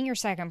axis being your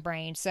second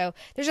brain. So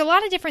there's a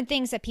lot of different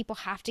things that people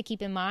have to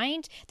keep in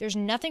mind. There's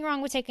nothing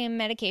wrong with taking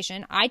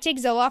medication. I take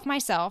Zoloft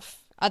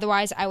myself.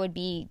 Otherwise, I would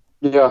be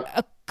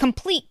a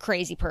complete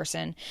crazy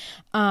person.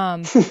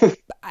 I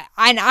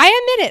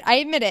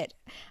admit it.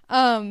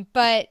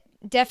 But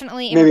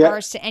definitely in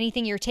regards to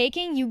anything you're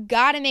taking, you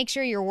got to make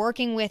sure you're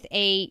working with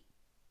a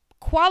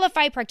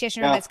qualified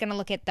practitioner that's going to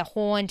look at the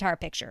whole entire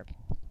picture.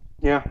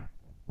 Yeah.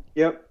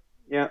 Yep.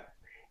 Yeah.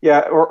 Yeah.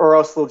 Or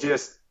else they'll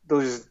just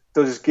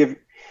give.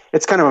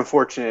 It's kind of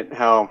unfortunate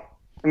how.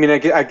 I mean,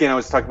 again, I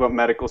was talking about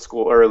medical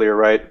school earlier,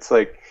 right? It's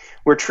like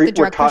we're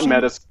taught in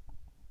medicine.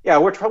 Yeah,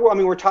 we're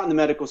taught in the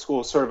medical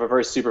school sort of a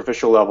very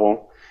superficial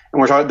level, and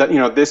we're taught that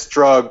this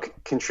drug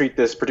can treat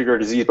this particular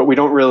disease, but we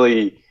don't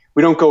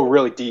go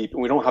really deep,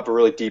 and we don't have a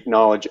really deep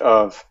knowledge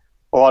of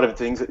a lot of the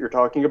things that you're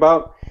talking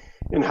about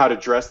and how to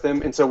address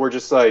them. And so we're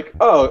just like,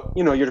 oh,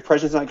 your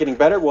depression's not getting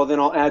better. Well,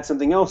 then I'll add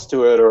something else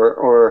to it,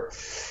 or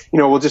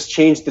we'll just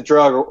change the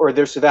drug, or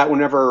this or that.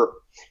 Whenever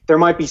there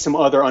might be some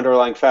other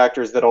underlying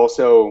factors that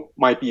also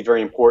might be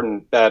very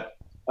important that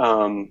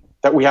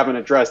we haven't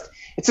addressed.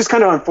 It's just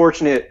kind of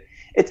unfortunate.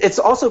 It's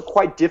also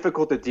quite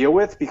difficult to deal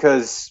with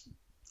because,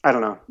 I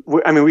don't know.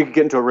 We could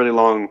get into a really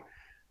long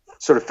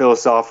sort of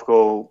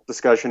philosophical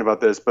discussion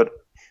about this, but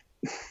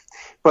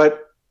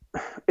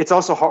it's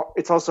also hard.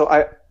 It's also,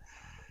 I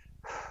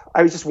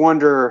just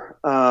wonder,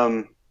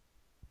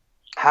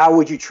 how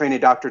would you train a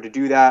doctor to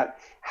do that?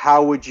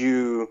 How would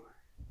you,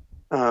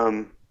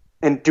 how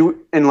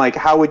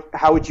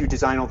would you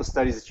design all the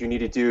studies that you need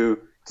to do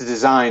to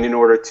design in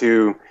order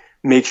to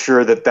make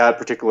sure that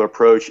particular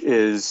approach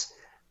is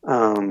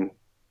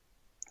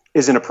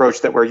an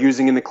approach that we're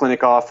using in the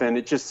clinic often?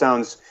 It just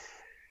seems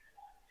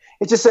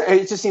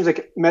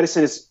like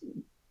medicine is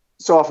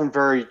so often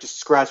very just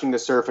scratching the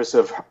surface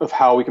of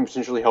how we can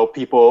potentially help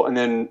people. And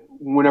then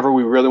whenever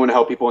we really want to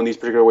help people in these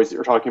particular ways that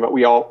you're talking about,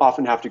 we all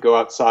often have to go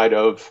outside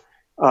of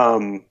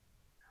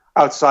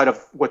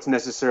what's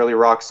necessarily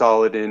rock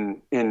solid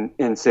in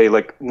say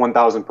like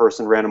 1,000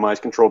 person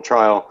randomized controlled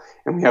trial.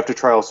 And we have to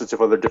try all sorts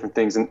of other different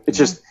things. And it's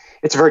just,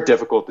 it's very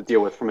difficult to deal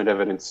with from an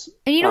evidence.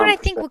 And you know what I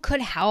think what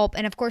could help,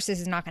 and of course this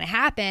is not going to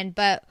happen,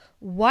 but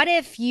what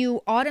if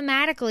you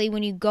automatically,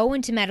 when you go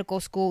into medical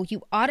school,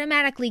 you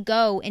automatically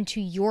go into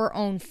your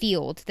own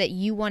field that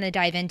you want to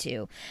dive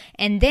into.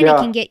 And then it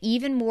can get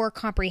even more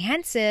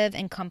comprehensive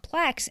and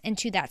complex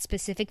into that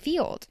specific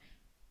field.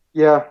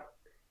 Yeah.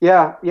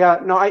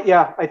 No,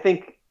 I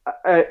think,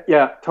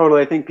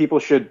 totally. I think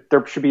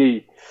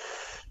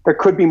there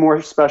could be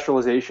more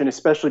specialization,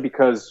 especially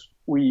because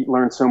we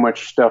learn so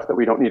much stuff that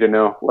we don't need to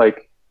know,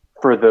 like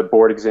for the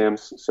board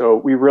exams. So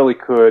we really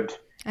could.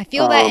 I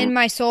feel that in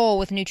my soul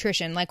with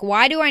nutrition. Like,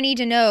 why do I need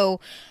to know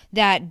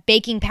that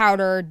baking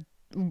powder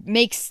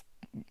makes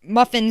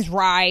muffins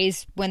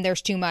rise when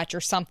there's too much or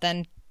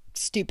something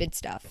stupid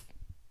stuff?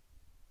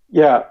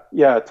 Yeah,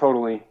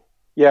 totally.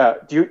 Yeah.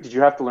 Did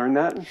you have to learn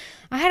that?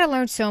 I had to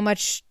learn so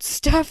much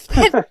stuff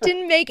that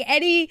didn't make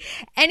any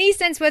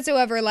sense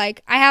whatsoever.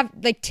 Like, I have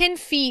like 10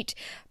 feet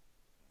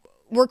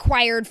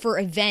required for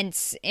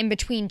events in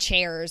between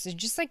chairs. It's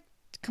just like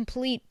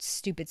complete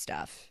stupid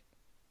stuff.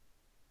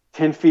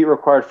 10 feet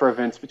required for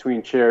events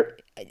between chair.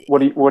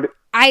 What?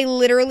 I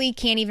literally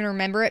can't even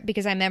remember it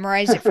because I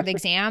memorized it for the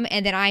exam.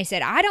 And then I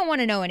said, I don't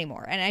want to know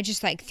anymore. And I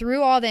just like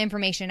threw all the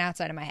information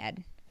outside of my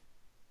head.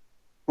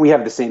 We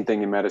have the same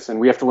thing in medicine.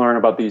 We have to learn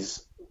about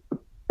these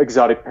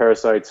exotic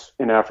parasites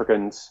in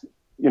Africans,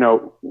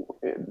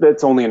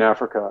 that's only in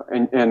Africa.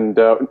 And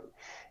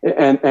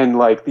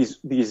like these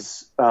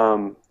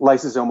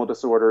lysosomal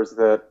disorders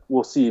that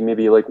we'll see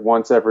maybe like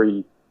once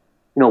every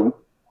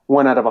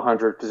 1 out of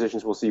 100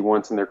 physicians will see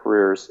once in their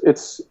careers.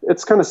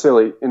 It's kind of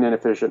silly and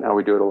inefficient how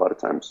we do it a lot of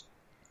times.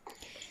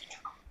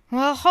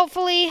 Well,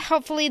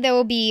 hopefully there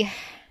will be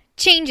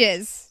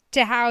changes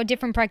to how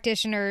different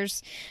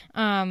practitioners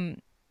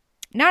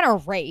not are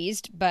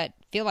raised, but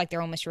feel like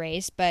they're almost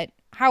raised, but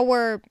how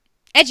we're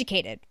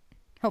educated,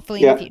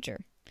 hopefully in the future.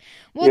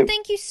 Well,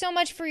 thank you so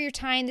much for your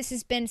time. This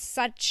has been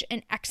such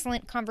an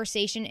excellent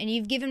conversation, and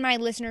you've given my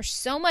listeners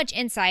so much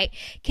insight.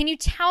 Can you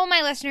tell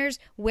my listeners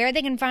where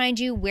they can find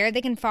you, where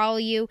they can follow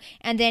you,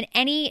 and then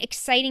any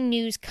exciting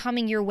news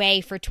coming your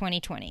way for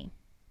 2020?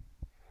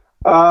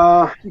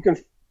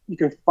 You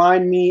can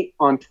find me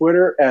on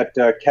Twitter at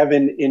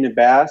Kevin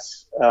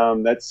Inbass.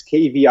 That's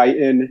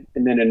Kevin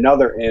and then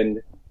another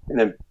N and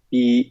then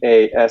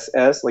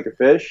BASS like a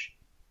fish.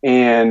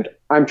 And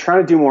I'm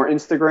trying to do more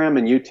Instagram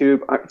and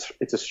YouTube.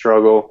 It's a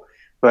struggle,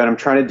 but I'm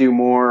trying to do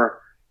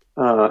more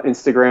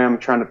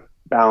Instagram, trying to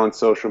balance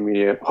social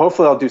media.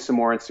 Hopefully I'll do some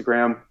more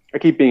Instagram. I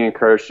keep being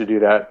encouraged to do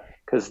that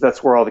because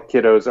that's where all the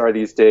kiddos are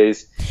these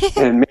days.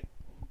 And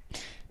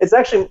it's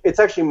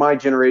actually my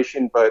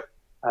generation, but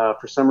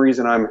for some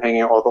reason I'm hanging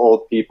out with all the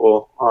old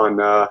people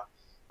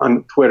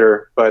on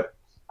Twitter, but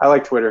I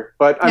like Twitter.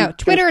 But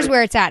Twitter is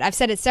where it's at. I've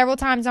said it several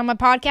times on my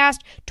podcast.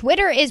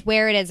 Twitter is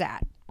where it is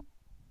at.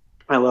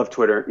 I love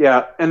Twitter.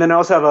 Yeah. And then I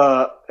also have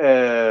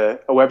a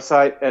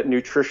website at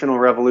Nutritional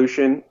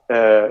Revolution.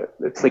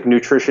 It's like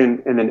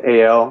nutrition and then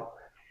AL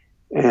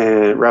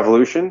and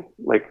revolution,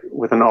 like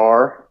with an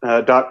R,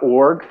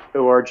 .org,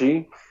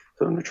 O-R-G.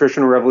 So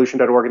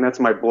nutritionalrevolution.org. And that's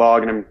my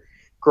blog. And I'm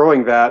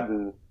growing that.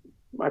 And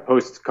I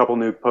post a couple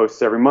new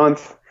posts every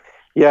month.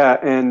 Yeah.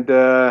 And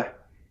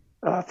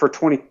for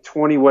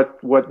 2020,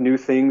 what new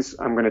things?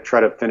 I'm going to try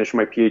to finish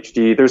my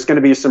PhD. There's going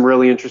to be some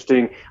really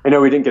interesting, I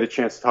know we didn't get a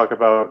chance to talk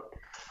about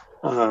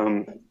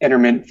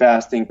intermittent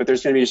fasting, but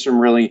there's going to be some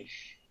really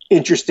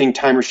interesting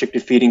time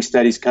restricted feeding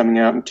studies coming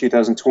out in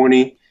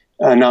 2020,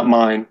 not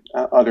mine,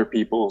 other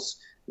people's,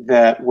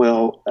 that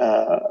will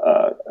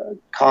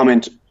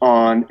comment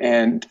on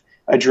and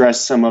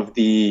address some of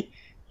the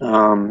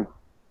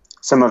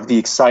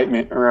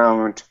excitement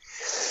around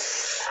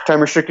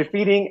time restricted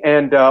feeding,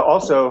 and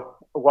also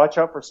watch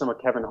out for some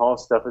of Kevin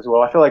Hall's stuff as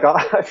well. I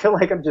feel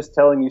like I'm just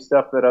telling you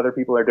stuff that other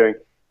people are doing.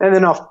 And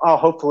then I'll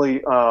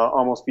hopefully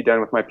almost be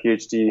done with my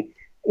PhD,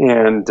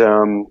 and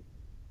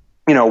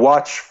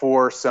watch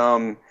for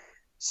some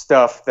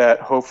stuff that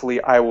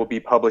hopefully I will be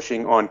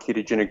publishing on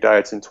ketogenic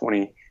diets in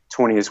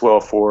 2020 as well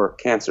for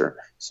cancer.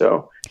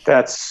 So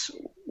that's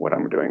what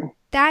I'm doing.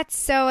 That's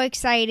so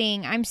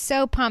exciting. I'm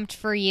so pumped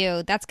for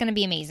you. That's going to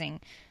be amazing.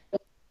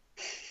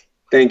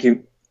 Thank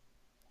you.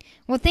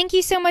 Well, thank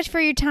you so much for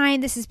your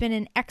time. This has been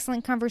an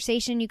excellent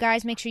conversation. You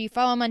guys, make sure you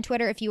follow him on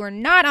Twitter. If you are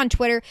not on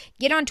Twitter,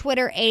 get on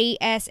Twitter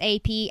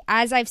ASAP.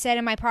 As I've said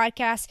in my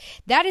podcast,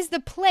 that is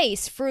the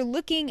place for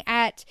looking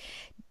at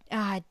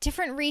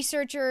different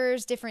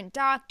researchers, different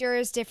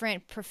doctors,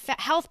 different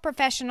health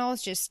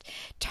professionals just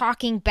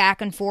talking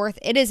back and forth.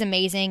 It is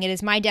amazing. It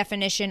is my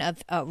definition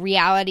of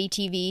reality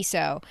TV,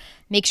 so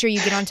make sure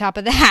you get on top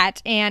of that.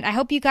 And I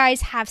hope you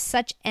guys have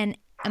such an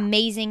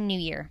amazing new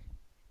year.